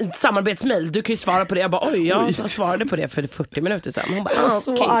ett samarbetsmail, du kan ju svara på det. Jag bara, oj, jag svarade på det för 40 minuter sedan. Hon bara,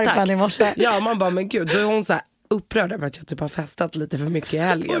 så arg i morse. Ja, man bara, men gud, då är hon så här upprörd över att jag typ har festat lite för mycket i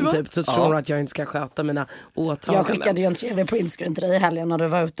helgen typ, så tror hon att jag inte ska sköta mina åtaganden. Jag skickade ju en trevlig printscreen till dig i helgen när du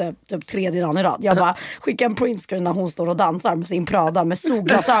var ute typ 3:e dagen i rad. Jag bara skickade en printscreen när hon står och dansar med sin Prada med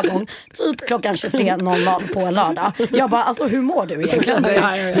solglasögon typ klockan 23:00 på en lördag. Jag bara, alltså hur mår du egentligen?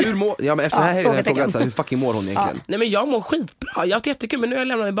 Hur mår, ja, men efter den här helgen har jag frågat så här, hur fucking mår hon egentligen? Nej, men jag mår skitbra, jag har haft jättekul, men nu har jag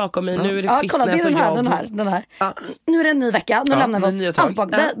lämnat det bakom mig. Nu är det fitness, kolla, det är den här. Nu är det en ny vecka, nu lämnar vi oss allt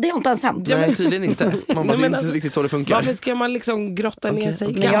bak. Det har inte ens hänt. Nej, tydligen inte. Man bara, det är inte så riktigt så det funkar. Varför ska man liksom grotta ner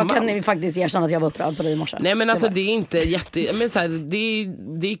sig gammal? Jag kan ju faktiskt erkänna att jag var upprörd på dig i morse. Nej, men alltså det är inte men så här,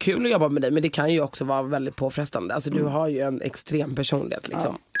 det är kul att jobba med dig, men det kan ju också vara väldigt påfrestande. Alltså du har ju en extrem personlighet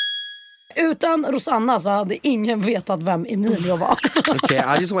liksom. Utan Rosanna så hade ingen vetat vem Emilio var. Okay,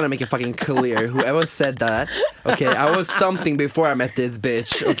 I just want to make it fucking clear. Whoever said that, okay, I was something before I met this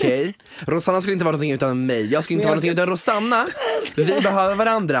bitch, okay? Rosanna skulle inte vara någonting utan mig. Jag skulle inte vara någonting utan Rosanna. Vi behöver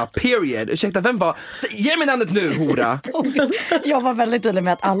varandra, period. Ursäkta, vem var? Ge mig namnet nu, hora. Jag var väldigt tydlig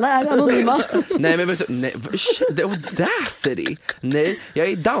med att alla är anonyma. Nej, men vet du, nej, the audacity. Nej, jag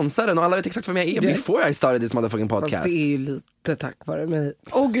är dansaren och alla vet exakt vem jag är before I started this motherfucking podcast. Fast det är ju lite tack vare mig.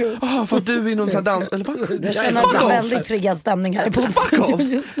 Åh gud. För att du är någon sån dans, eller vad? Jag känner en väldigt triggad stämning här i podden. Fuck off.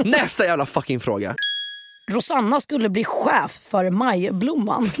 Nästa jävla fucking fråga. Rosanna skulle bli chef för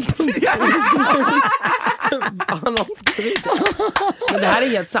Majblomman. Men det här är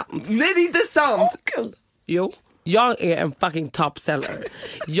helt sant. Nej, det är inte sant. Jo, jag är en fucking top seller.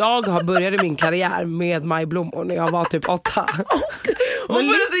 Jag började min karriär med Majblommor när jag var typ 8. Hon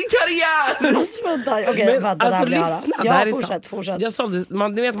började sin karriär. Alltså lyssna, det här är fortsätt. Jag sålde,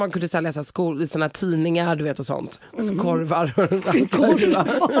 du vet man kunde sälja såna tidningar, du vet, och sånt. Och så korvar.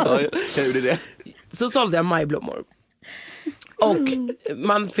 Jag gjorde det. Så sålde jag Majblommor. Och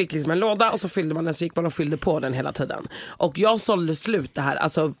man fick liksom en låda och så fyllde man den, så gick man och fyllde på den hela tiden. Och jag sålde slut det här,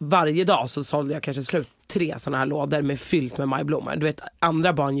 alltså varje dag så sålde jag kanske slut 3 såna här lådor med fyllt med majblommor. Du vet,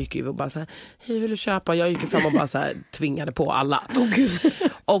 andra barn gick ju och bara så här, hej, vill du köpa? Jag gick fram och bara så här, tvingade på alla.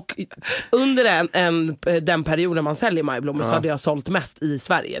 Och under den perioden man säljer majblommor så hade jag sålt mest i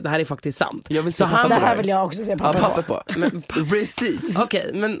Sverige. Det här är faktiskt sant. Jag vill se det här vill jag också se papper på. Receipts.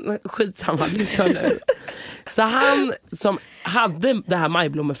 Okej, men skitsamma, lyssna nu. Så han som hade det här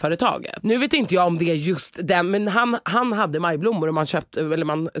majblommeföretaget, nu vet inte jag om det är just den, men han hade majblommor och man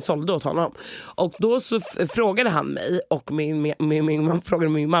sålde åt honom. Och då så frågade han mig och man frågade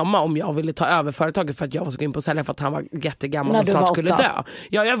min mamma om jag ville ta över företaget för att jag var så grym på att sälja, för att han var jättegammal och snart skulle dö.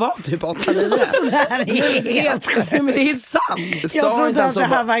 Ja, jag var typ 8-9. Men det är sant. Jag trodde att det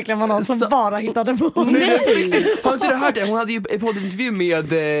här verkligen var någon som bara hittade på. Nej. Har inte du hört det? Hon hade ju en intervju med,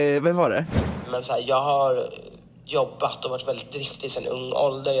 vem var det? Men så här, jag har jobbat och varit väldigt driftig sedan ung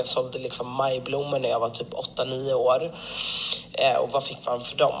ålder. Jag sålde liksom majblommor när jag var typ 8-9 år. Och vad fick man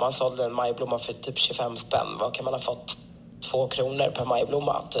för dem? Man sålde en majblomma för typ 25 spänn. Vad kan man ha fått? 2 kronor per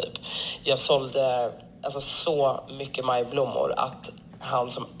majblomma typ. Jag sålde alltså så mycket majblommor att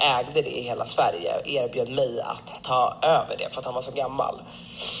han som ägde det i hela Sverige erbjöd mig att ta över det för att han var så gammal.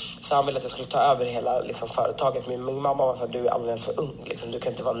 Så han ville att jag skulle ta över hela liksom, företaget. Min mamma var så här, du är alldeles för ung. Liksom. Du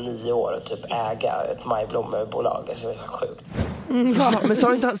kan inte vara 9 år och typ äga ett majblommebolag. Så det var så sjukt. Men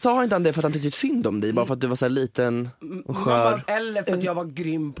sa inte han det för att han tyckte synd om dig? Bara för att du var så här liten och skör? Eller för att jag var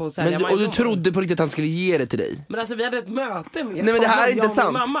grym på att sälja majblommor. Och du trodde på riktigt att han skulle ge det till dig? Men alltså vi hade ett möte med Nej, men det här är inte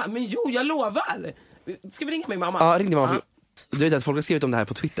sant. Mamma. Men jo, jag lovar. Ska vi ringa min mamma? Ja, ring din mamma. Du vet att folk har skrivit om det här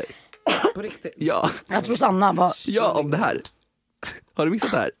på Twitter. På riktigt? Ja. Jag tror Sanna var... Ja, om det här. Har du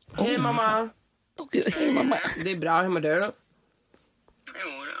missat det här? Hej mamma. Hej mamma. Det är bra, hur mår du då?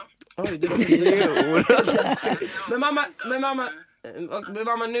 Oj, men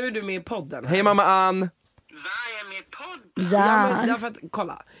mamma, nu är du med i podden. Hej mamma Ann. Vad är med i podden? Ja. Ja, för att,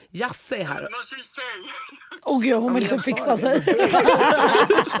 kolla, Jasse är här. Måste du säga? Åh gud, hon vill inte fixa sig.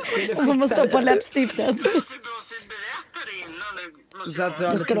 Hon måste stå på läppstiftet. Berätta det innan. Så att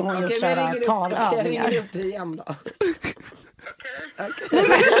då skulle hon gjort såhär talövningar. Jag ringer upp dig igen då.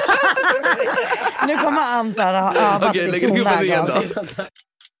 Nu kommer Ann såhär ha övat sitt tonläge.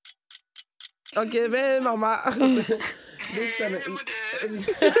 Okej, men mamma.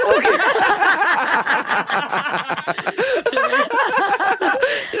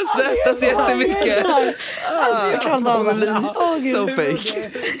 Jag svettas jättemycket. So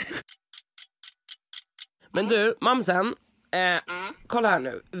fake. Men du, mamsen, kolla här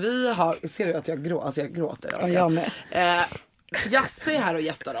nu. Vi har, ser du att jag gråter? Alltså jag gråter. Jag med. Jasse är här och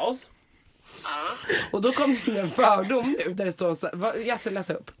gästar oss. Och då kom det en fördom nu där det står så här, Jasse,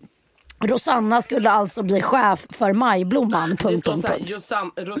 läsa upp. Rosanna skulle alltså bli chef för Majblomman. Det står så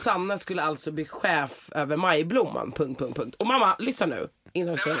här, Rosanna skulle alltså bli chef över Majblomman. Och mamma, lyssna nu.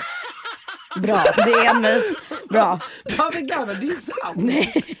 Innan så. Bra, det är en myt. Bra. Ja, men gamla, det är sant.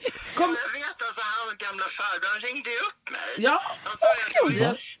 Nej. Jag vet alltså, hans gamla farbror, han ringde upp mig. Ja.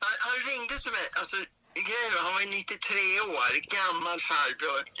 Han ringde till mig, alltså grejen, han var 93 år, gammal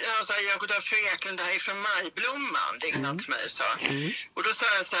farbror. Alltså, jag går där fröken, det här är från Majblomman, ringde han till mig så. Och då sa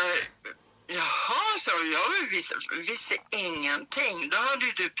jag så här, jaha, så jag visste ingenting. Då hade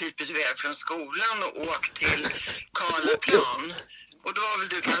ju du pipit iväg från skolan och åkt till Karlaplan. Och då var väl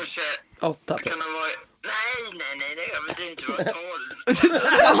du kanske... 8. Nej, det är väl det inte, var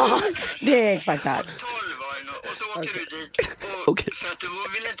 12. Det är exakt här. 12 var det nog. Och så åker du dit. Och för att du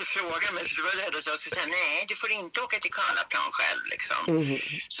ville inte fråga mig, för du var rädd att jag skulle säga nej, du får inte åka till Karlaplan själv liksom.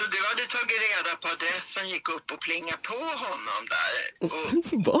 Så du hade tagit reda på adressen, gick upp och plingade på honom där.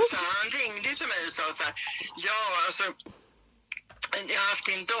 Och så han ringde till mig och sa så här, ja alltså... Jag har haft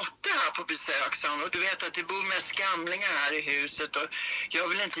din dotter här på besök, och du vet att det bor mest gamlingar här i huset och jag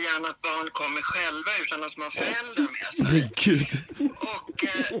vill inte gärna att barn kommer själva utan att man föräldrar med sig. Men gud.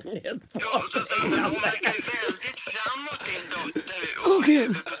 Och så hon verkar ju väldigt framåt din dotter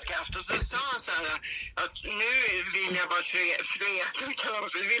och skaft. Och så sa han så här att nu vill jag bara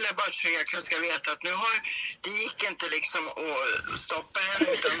Freken ska veta att nu har det gick inte liksom att stoppa henne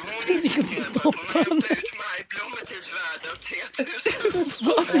utan hon är intresserad på att hon har hämtat ut majblommor till ett värde av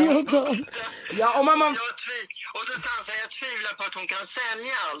 3000. Ja, och mamma... Och då sa han så här, jag tvivlar på att hon kan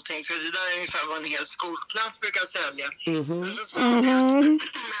sälja allting för det där är ungefär vad en hel skolklass brukar sälja. Men då sa han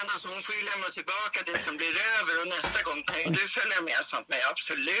men alltså hon får ju lämna tillbaka det som blir över och nästa gång kan ju du följa med sånt med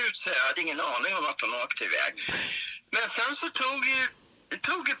absolut, så jag hade ingen aning om att hon åkte iväg. Men sen så tog ett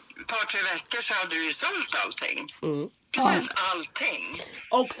par, 3 veckor så hade du ju sålt allting. Precis allting.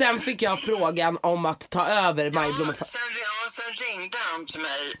 Och sen fick jag frågan om att ta över majblommor. Sen ringde han till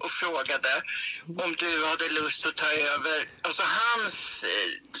mig och frågade om du hade lust att ta över, alltså hans,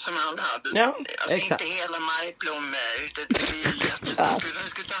 som han hade. Ja, alltså exakt. Inte hela majblommor, det är jättestort. Han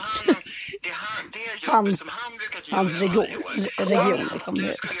skulle ta hand om det jobbet som han brukar göra. Hans region liksom.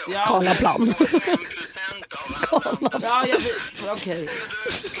 Karlaplan. 5% av alla. Ja, jag vet. Okej.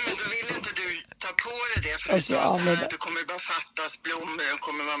 Då vill inte du ta på dig det för du sa såhär, du kommer bara fattas blommor och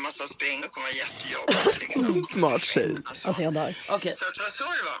kommer vara massa spring och kommer vara jättejobbigt. Liksom. Smart tjej. Alltså jag dör. Okej. Så det var så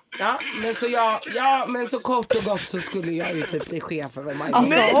det var. Men så kort och gott så skulle jag ju typ bli chef över mig.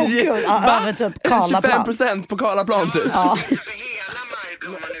 Alltså, över typ Karlaplan. 25% på Karlaplan typ. Ja. För hela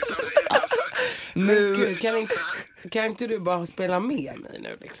majblomman utanför. Nu... Kan inte du bara spela med mig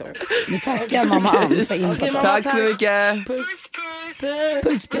nu liksom? Vi tackar mamma Ann för input. Okej, mamma, Tack så mycket. Puss.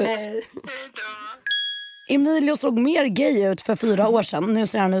 Emilio såg mer gay ut för 4 år sedan. Nu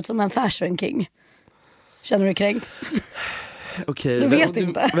ser han ut som en fashion king. Känner du dig kränkt? Okej, du vet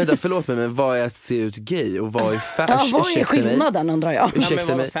inte. Vänta, förlåt mig, men vad är att se ut gay och vad är fashion? Ja, vad är skillnaden undrar jag?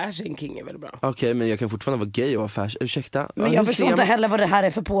 Men vad fashion king är väl bra? Okej, men jag kan fortfarande vara gay och vara fashion. Ursäkta. Men jag förstår inte heller vad det här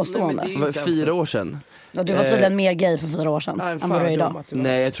är för påstående. Det var 4 år sedan. Ja, du var tydligen mer gay för 4 år sedan än vad du är idag.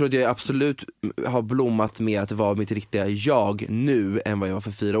 Nej, jag tror att jag absolut har blommat med att vara mitt riktiga jag nu än vad jag var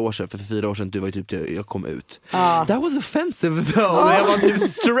för 4 år sedan. För 4 år sedan, du var ju typ jag kom ut. That was offensive though. Jag var typ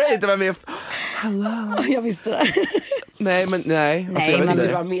straight. Jag var med. Hello. Jag visste det. Nej. Alltså, jag vet inte.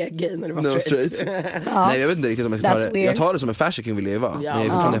 Du var mer gay när du var straight. Nej, jag vet inte riktigt om jag ska ta det. Jag tar det som en fashion king vill jag ju vara. Men jag är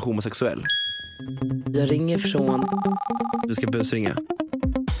fortfarande homosexuell. Jag ringer från... Du ska busringa.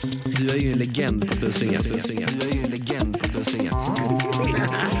 Du är ju en legend på busringa.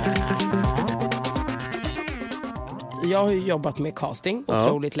 Jag har ju jobbat med casting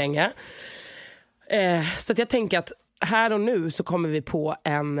otroligt länge. Så att jag tänker att här och nu så kommer vi på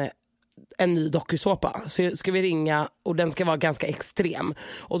en ny dokusåpa. Så ska vi ringa, och den ska vara ganska extrem.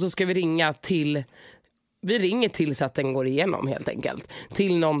 Och så ska vi ringa till... Vi ringer till så att den går igenom helt enkelt.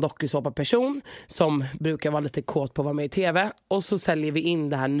 Till någon dokusåpa-person som brukar vara lite kåt på att vara med i tv. Och så säljer vi in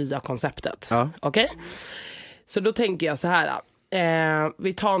det här nya konceptet. Okej? Så då tänker jag så här.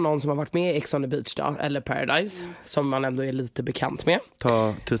 Vi tar någon som har varit med i Ex on the Beach då, eller Paradise, som man ändå är lite bekant med.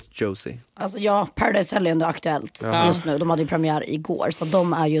 Ta Tut Josie. Alltså Paradise är ändå aktuellt just nu. De hade ju premiär igår, så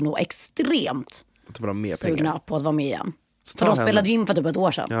de är ju nog extremt sugna på att vara med igen. För de spelade ju in för typ ett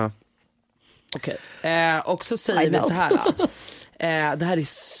år sedan. Ja. Okej. Och så säger vi så här. Det här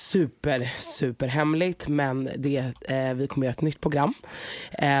är super hemligt, men vi kommer göra ett nytt program.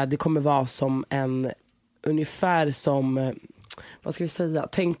 Det kommer vara som ungefär som, vad ska vi säga?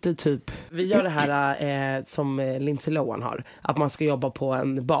 Tänk dig typ, vi gör det här som Lindsay Lohan har. Att man ska jobba på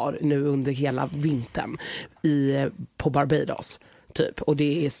en bar nu under hela vintern på Barbados. Typ. Och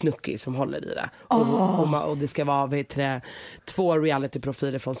det är Snooki som håller i det. Och det ska vara 2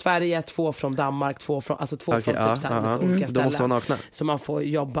 reality-profiler från Sverige, 2 från Danmark, 2 från typ olika ställen. De måste vara nakna. Så man får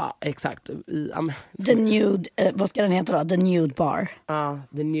jobba exakt i... The Nude, vad ska den heta då? The Nude Bar.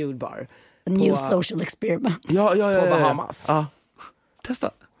 The Nude Bar. A new social experiment. Ja. På Bahamas. Ja.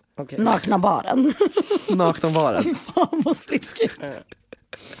 Testa. Okay. Nakna baren. Nakna baren. Fan vad sliskigt.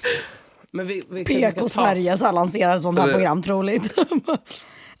 Men vi PK Sverige så lanserar ett sånt här program, troligt.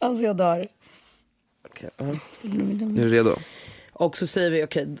 Alltså jag dör. Okej. Är du redo? Och så säger vi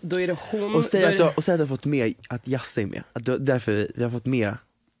då är det hon. Och säg att du har fått med att Jasse är med. Därför vi har fått med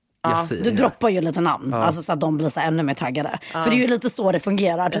Jasse. Du droppar ju lite namn, alltså så att de blir så ännu mer taggade. För det är ju lite så det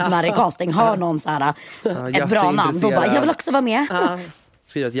fungerar, typ när det är casting. Har någon så här ett bra namn, då bara, jag vill också vara med.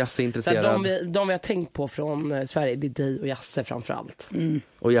 Skriv att Jasse är intresserad. De vi har tänkt på från Sverige, det är dig och Jasse framförallt.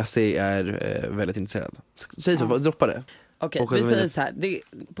 Och Jasse är väldigt intresserad. Säg så, droppa det. Okej, vi säger så här.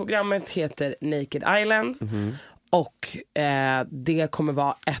 Programmet heter Naked Island. Och det kommer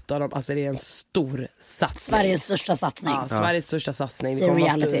vara ett av dem, alltså det är en stor satsning. Sveriges största satsning. Ja, Sveriges största satsning. Det kommer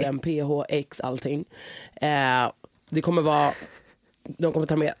vara större än PHX, allting. Det kommer vara, de kommer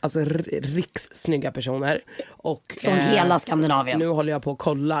ta med alltså rikssnygga personer. Och, från hela Skandinavien. Nu håller jag på och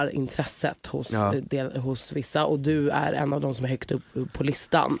kollar intresset hos vissa. Och du är en av de som är högt upp på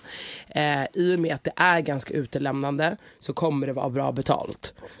listan. I och med att det är ganska utelämnande så kommer det vara bra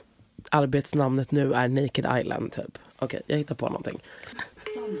betalt. Arbetsnamnet nu är Naked Island typ. Okej, jag hittar på någonting.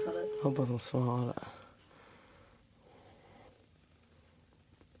 Hoppas de svarar.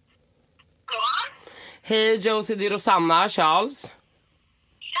 Hej Josie, det är Rosanna, Charles.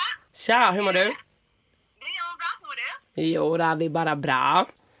 Tja, hur mår du? Det är bra, hur mår du? Jo, det är bara bra.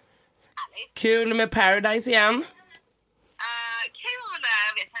 Kul med Paradise igen. Kul,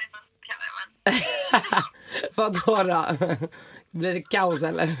 jag vet inte vad jag Vadå då? Blir det kaos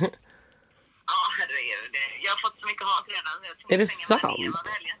eller? Ja, herregud. Jag har fått så mycket hat redan. Är det sant?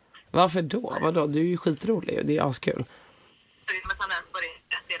 Varför då? Vadå? Du är ju skitrolig och det är askul. Det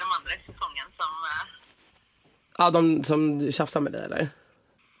är de andra i säsongen som... Ja, de som tjafsar med dig eller?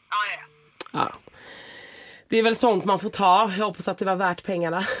 Ja. Det är väl sånt man får ta. Jag hoppas att det var värt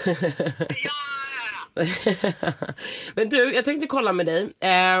pengarna. Men du, jag tänkte kolla med dig.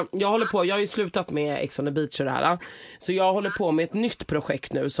 Jag har ju slutat med Ex on the Beach och det här. Så jag håller på med ett nytt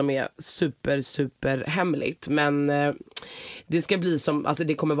projekt nu som är super hemligt. Men det ska bli som, alltså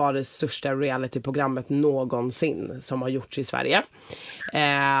det kommer vara det största realityprogrammet någonsin som har gjorts i Sverige.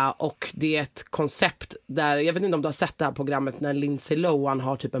 Och det är ett koncept där, jag vet inte om du har sett det här programmet när Lindsay Lohan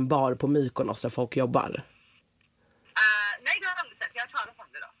har typ en bar på Mykonos där folk jobbar. Nej, det har jag aldrig sett. Jag har talat om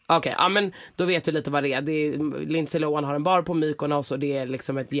det då. Okej, ja men då vet du lite vad det är. Lindsay Lohan har en bar på Mykonos och det är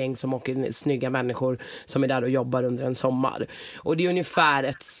liksom ett gäng som åker, snygga människor som är där och jobbar under en sommar. Och det är ungefär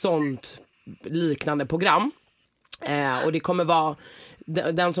ett sånt liknande program. Och det kommer vara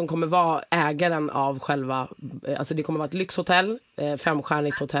den som kommer vara ägaren av själva, alltså det kommer vara ett lyxhotell,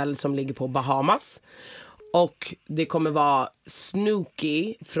 5-stjärnigt hotell som ligger på Bahamas. Och det kommer vara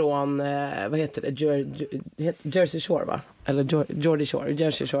Snooki från, vad heter det, Jersey Shore va? Eller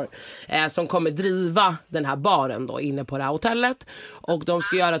Jersey Shore. Som kommer driva den här baren då inne på det här hotellet. Och de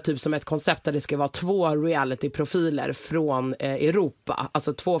ska göra typ som ett koncept där det ska vara 2 reality-profiler från Europa.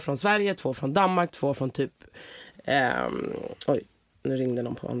 Alltså 2 från Sverige, 2 från Danmark, 2 från typ... oj, nu ringde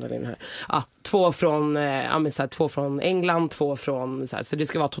någon på andra linjen här. 2 från, 2 från England, 2 från... Så det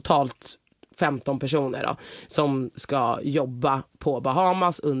ska vara totalt 15 personer då, som ska jobba på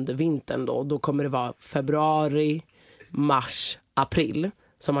Bahamas under vintern då. Då kommer det vara februari, mars, april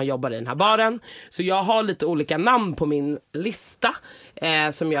som man jobbar i den här baren. Så jag har lite olika namn på min lista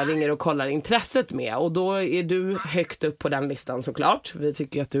som jag ringer och kollar intresset med. Och då är du högt upp på den listan såklart. Vi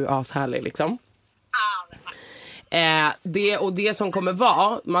tycker att du är ashärlig liksom. Det som kommer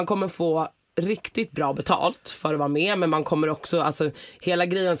vara, man kommer få riktigt bra betalt för att vara med, men man kommer också, alltså hela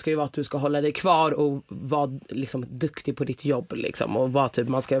grejen ska ju vara att du ska hålla dig kvar och vara liksom duktig på ditt jobb liksom, och vara typ,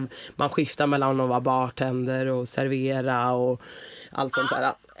 man skiftar mellan att vara bartender och servera och allt sånt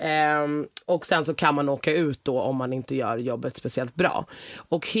där. Och sen så kan man åka ut då om man inte gör jobbet speciellt bra.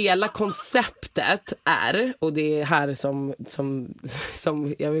 Och hela konceptet är, och det är här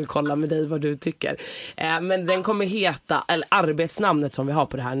som jag vill kolla med dig vad du tycker. Men den kommer heta, eller arbetsnamnet som vi har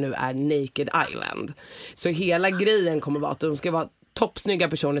på det här nu är Naked Island. Så hela grejen kommer vara att de ska vara toppsnygga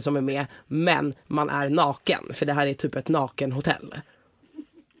personer som är med, men man är naken. För det här är typ ett nakenhotell.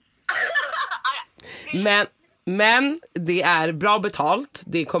 Men det är bra betalt.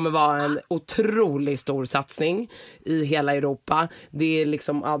 Det kommer vara en otroligt stor satsning i hela Europa. Det är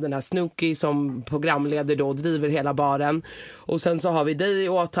liksom den här Snooki som programleder då, driver hela baren. Och sen så har vi dig i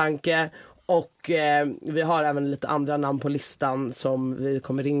åtanke. Och vi har även lite andra namn på listan som vi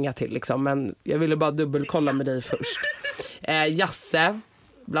kommer ringa till liksom. Men jag ville bara dubbelkolla med dig först. Jasse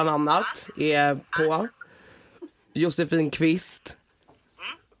bland annat är på. Josefin Kvist.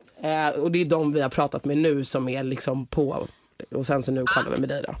 Och det är de vi har pratat med nu som är liksom på. Och sen så nu kollar vi med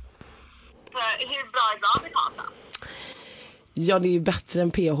dig då. Hur bra är bra betalt då? Ja, det är ju bättre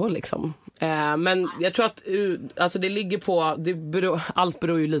än PH liksom. Men jag tror att alltså det ligger på, allt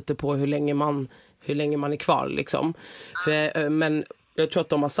beror ju lite på hur länge man är kvar liksom. Men jag tror att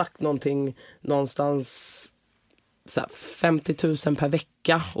de har sagt någonting någonstans så här, 50 000 per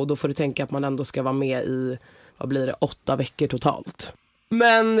vecka. Och då får du tänka att man ändå ska vara med i, vad blir det, 8 veckor totalt.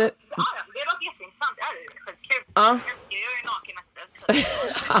 Men... Ja, det låter jätteintressant. Det är skitkul. Ja. Jag är ju naken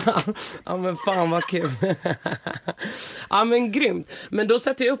efter. Ja, men fan vad kul. Ja, men grymt. Men då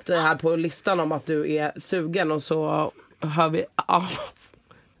sätter jag upp det här på listan om att du är sugen. Och så hör vi...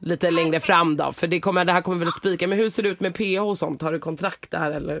 lite längre fram då? För det här kommer väl att spika. Men hur ser det ut med PH och sånt? Har du kontrakt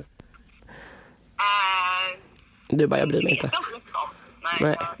där eller? Du bara, jag bryr mig inte.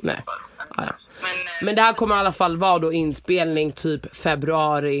 Nej. Ja. Men det här kommer i alla fall vara då inspelning typ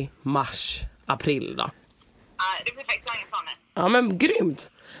februari, mars, april då. Det är perfekt, ja men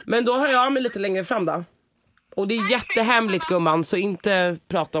grymt. Men då har jag mig lite längre fram då. Och det är jättehemligt gumman, så inte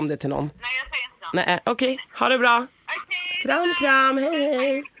prata om det till någon. Nej, jag säger inte. Nej, okej. Ha det bra. Kram,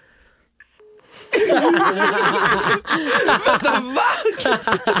 hej. Vänta, va?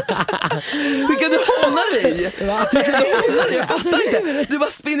 Hur kan du hålla dig? Jag fattar inte. Du bara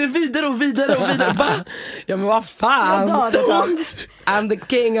spinner vidare och vidare. Va? Ja men vad fan. I'm the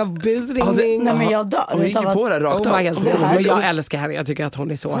king of business. Nej men jag dör. Hon gick ju på det rakt av. Men jag älskar henne. Jag tycker att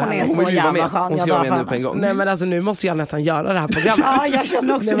hon är så härlig. Hon är jävla skön. Hon ska vara med nu på en gång. Nej men alltså nu måste jag nästan göra det här programmet. Ja jag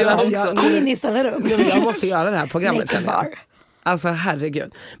känner också det. Kom in i ställer upp. Jag måste göra det här programmet. Alltså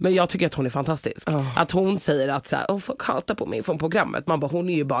herregud. Men jag tycker att hon är fantastisk. Att hon säger att så här, folk hatar på mig från programmet. Man bara, hon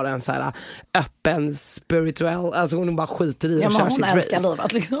är ju bara en så här öppen, spirituell. Alltså hon bara skiter i och kör sitt race.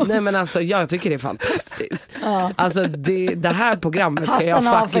 Livet, liksom. Nej men alltså jag tycker det är fantastiskt. Alltså det här programmet ska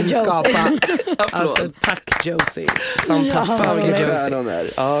jag fucking skapa. Alltså tack Josie. Fantastiska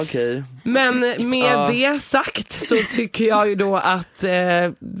Josie. Ja, okej. Men med det sagt så tycker jag ju då att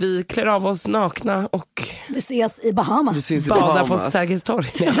vi klär av oss nakna och vi ses i Bahamas. Badar på Sergels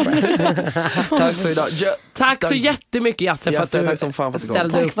torg. Tack för idag. Tack så jättemycket Jasse för att du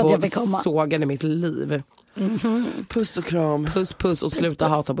ställde upp och sågade mitt liv. Puss och kram. Puss och sluta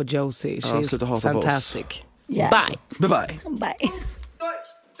hata på Josie. She's fantastic. Yeah. Bye.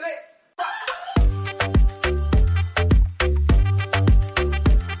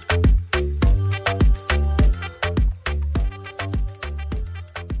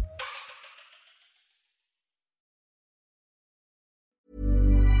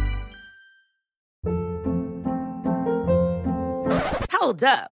 Hold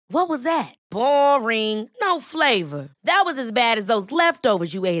up. What was that? Boring. No flavor. That was as bad as those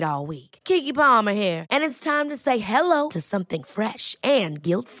leftovers you ate all week. Keke Palmer here, and it's time to say hello to something fresh and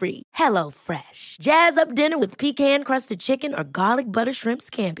guilt-free. Hello Fresh. Jazz up dinner with pecan-crusted chicken or garlic butter shrimp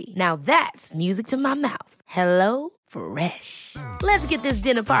scampi. Now that's music to my mouth. Hello Fresh. Let's get this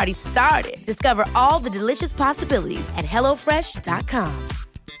dinner party started. Discover all the delicious possibilities at HelloFresh.com.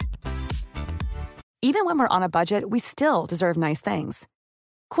 Even when we're on a budget, we still deserve nice things.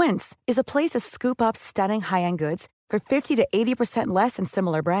 Quince is a place to scoop up stunning high-end goods for 50 to 80% less than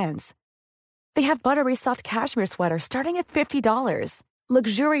similar brands. They have buttery soft cashmere sweaters starting at $50,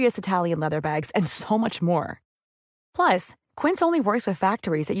 luxurious Italian leather bags, and so much more. Plus, Quince only works with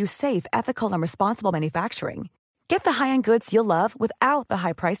factories that use safe, ethical, and responsible manufacturing. Get the high-end goods you'll love without the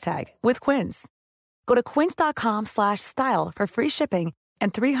high price tag with Quince. Go to quince.com/style for free shipping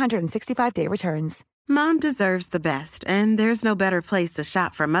and 365-day returns. Mom deserves the best, and there's no better place to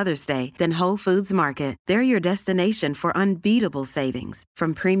shop for Mother's Day than Whole Foods Market. They're your destination for unbeatable savings,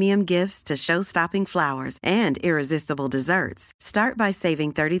 from premium gifts to show-stopping flowers and irresistible desserts. Start by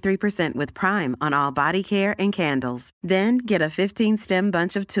saving 33% with Prime on all body care and candles. Then get a 15-stem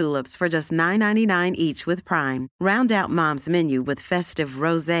bunch of tulips for just $9.99 each with Prime. Round out Mom's menu with festive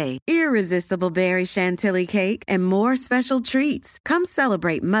rosé, irresistible berry chantilly cake, and more special treats. Come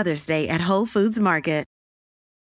celebrate Mother's Day at Whole Foods Market.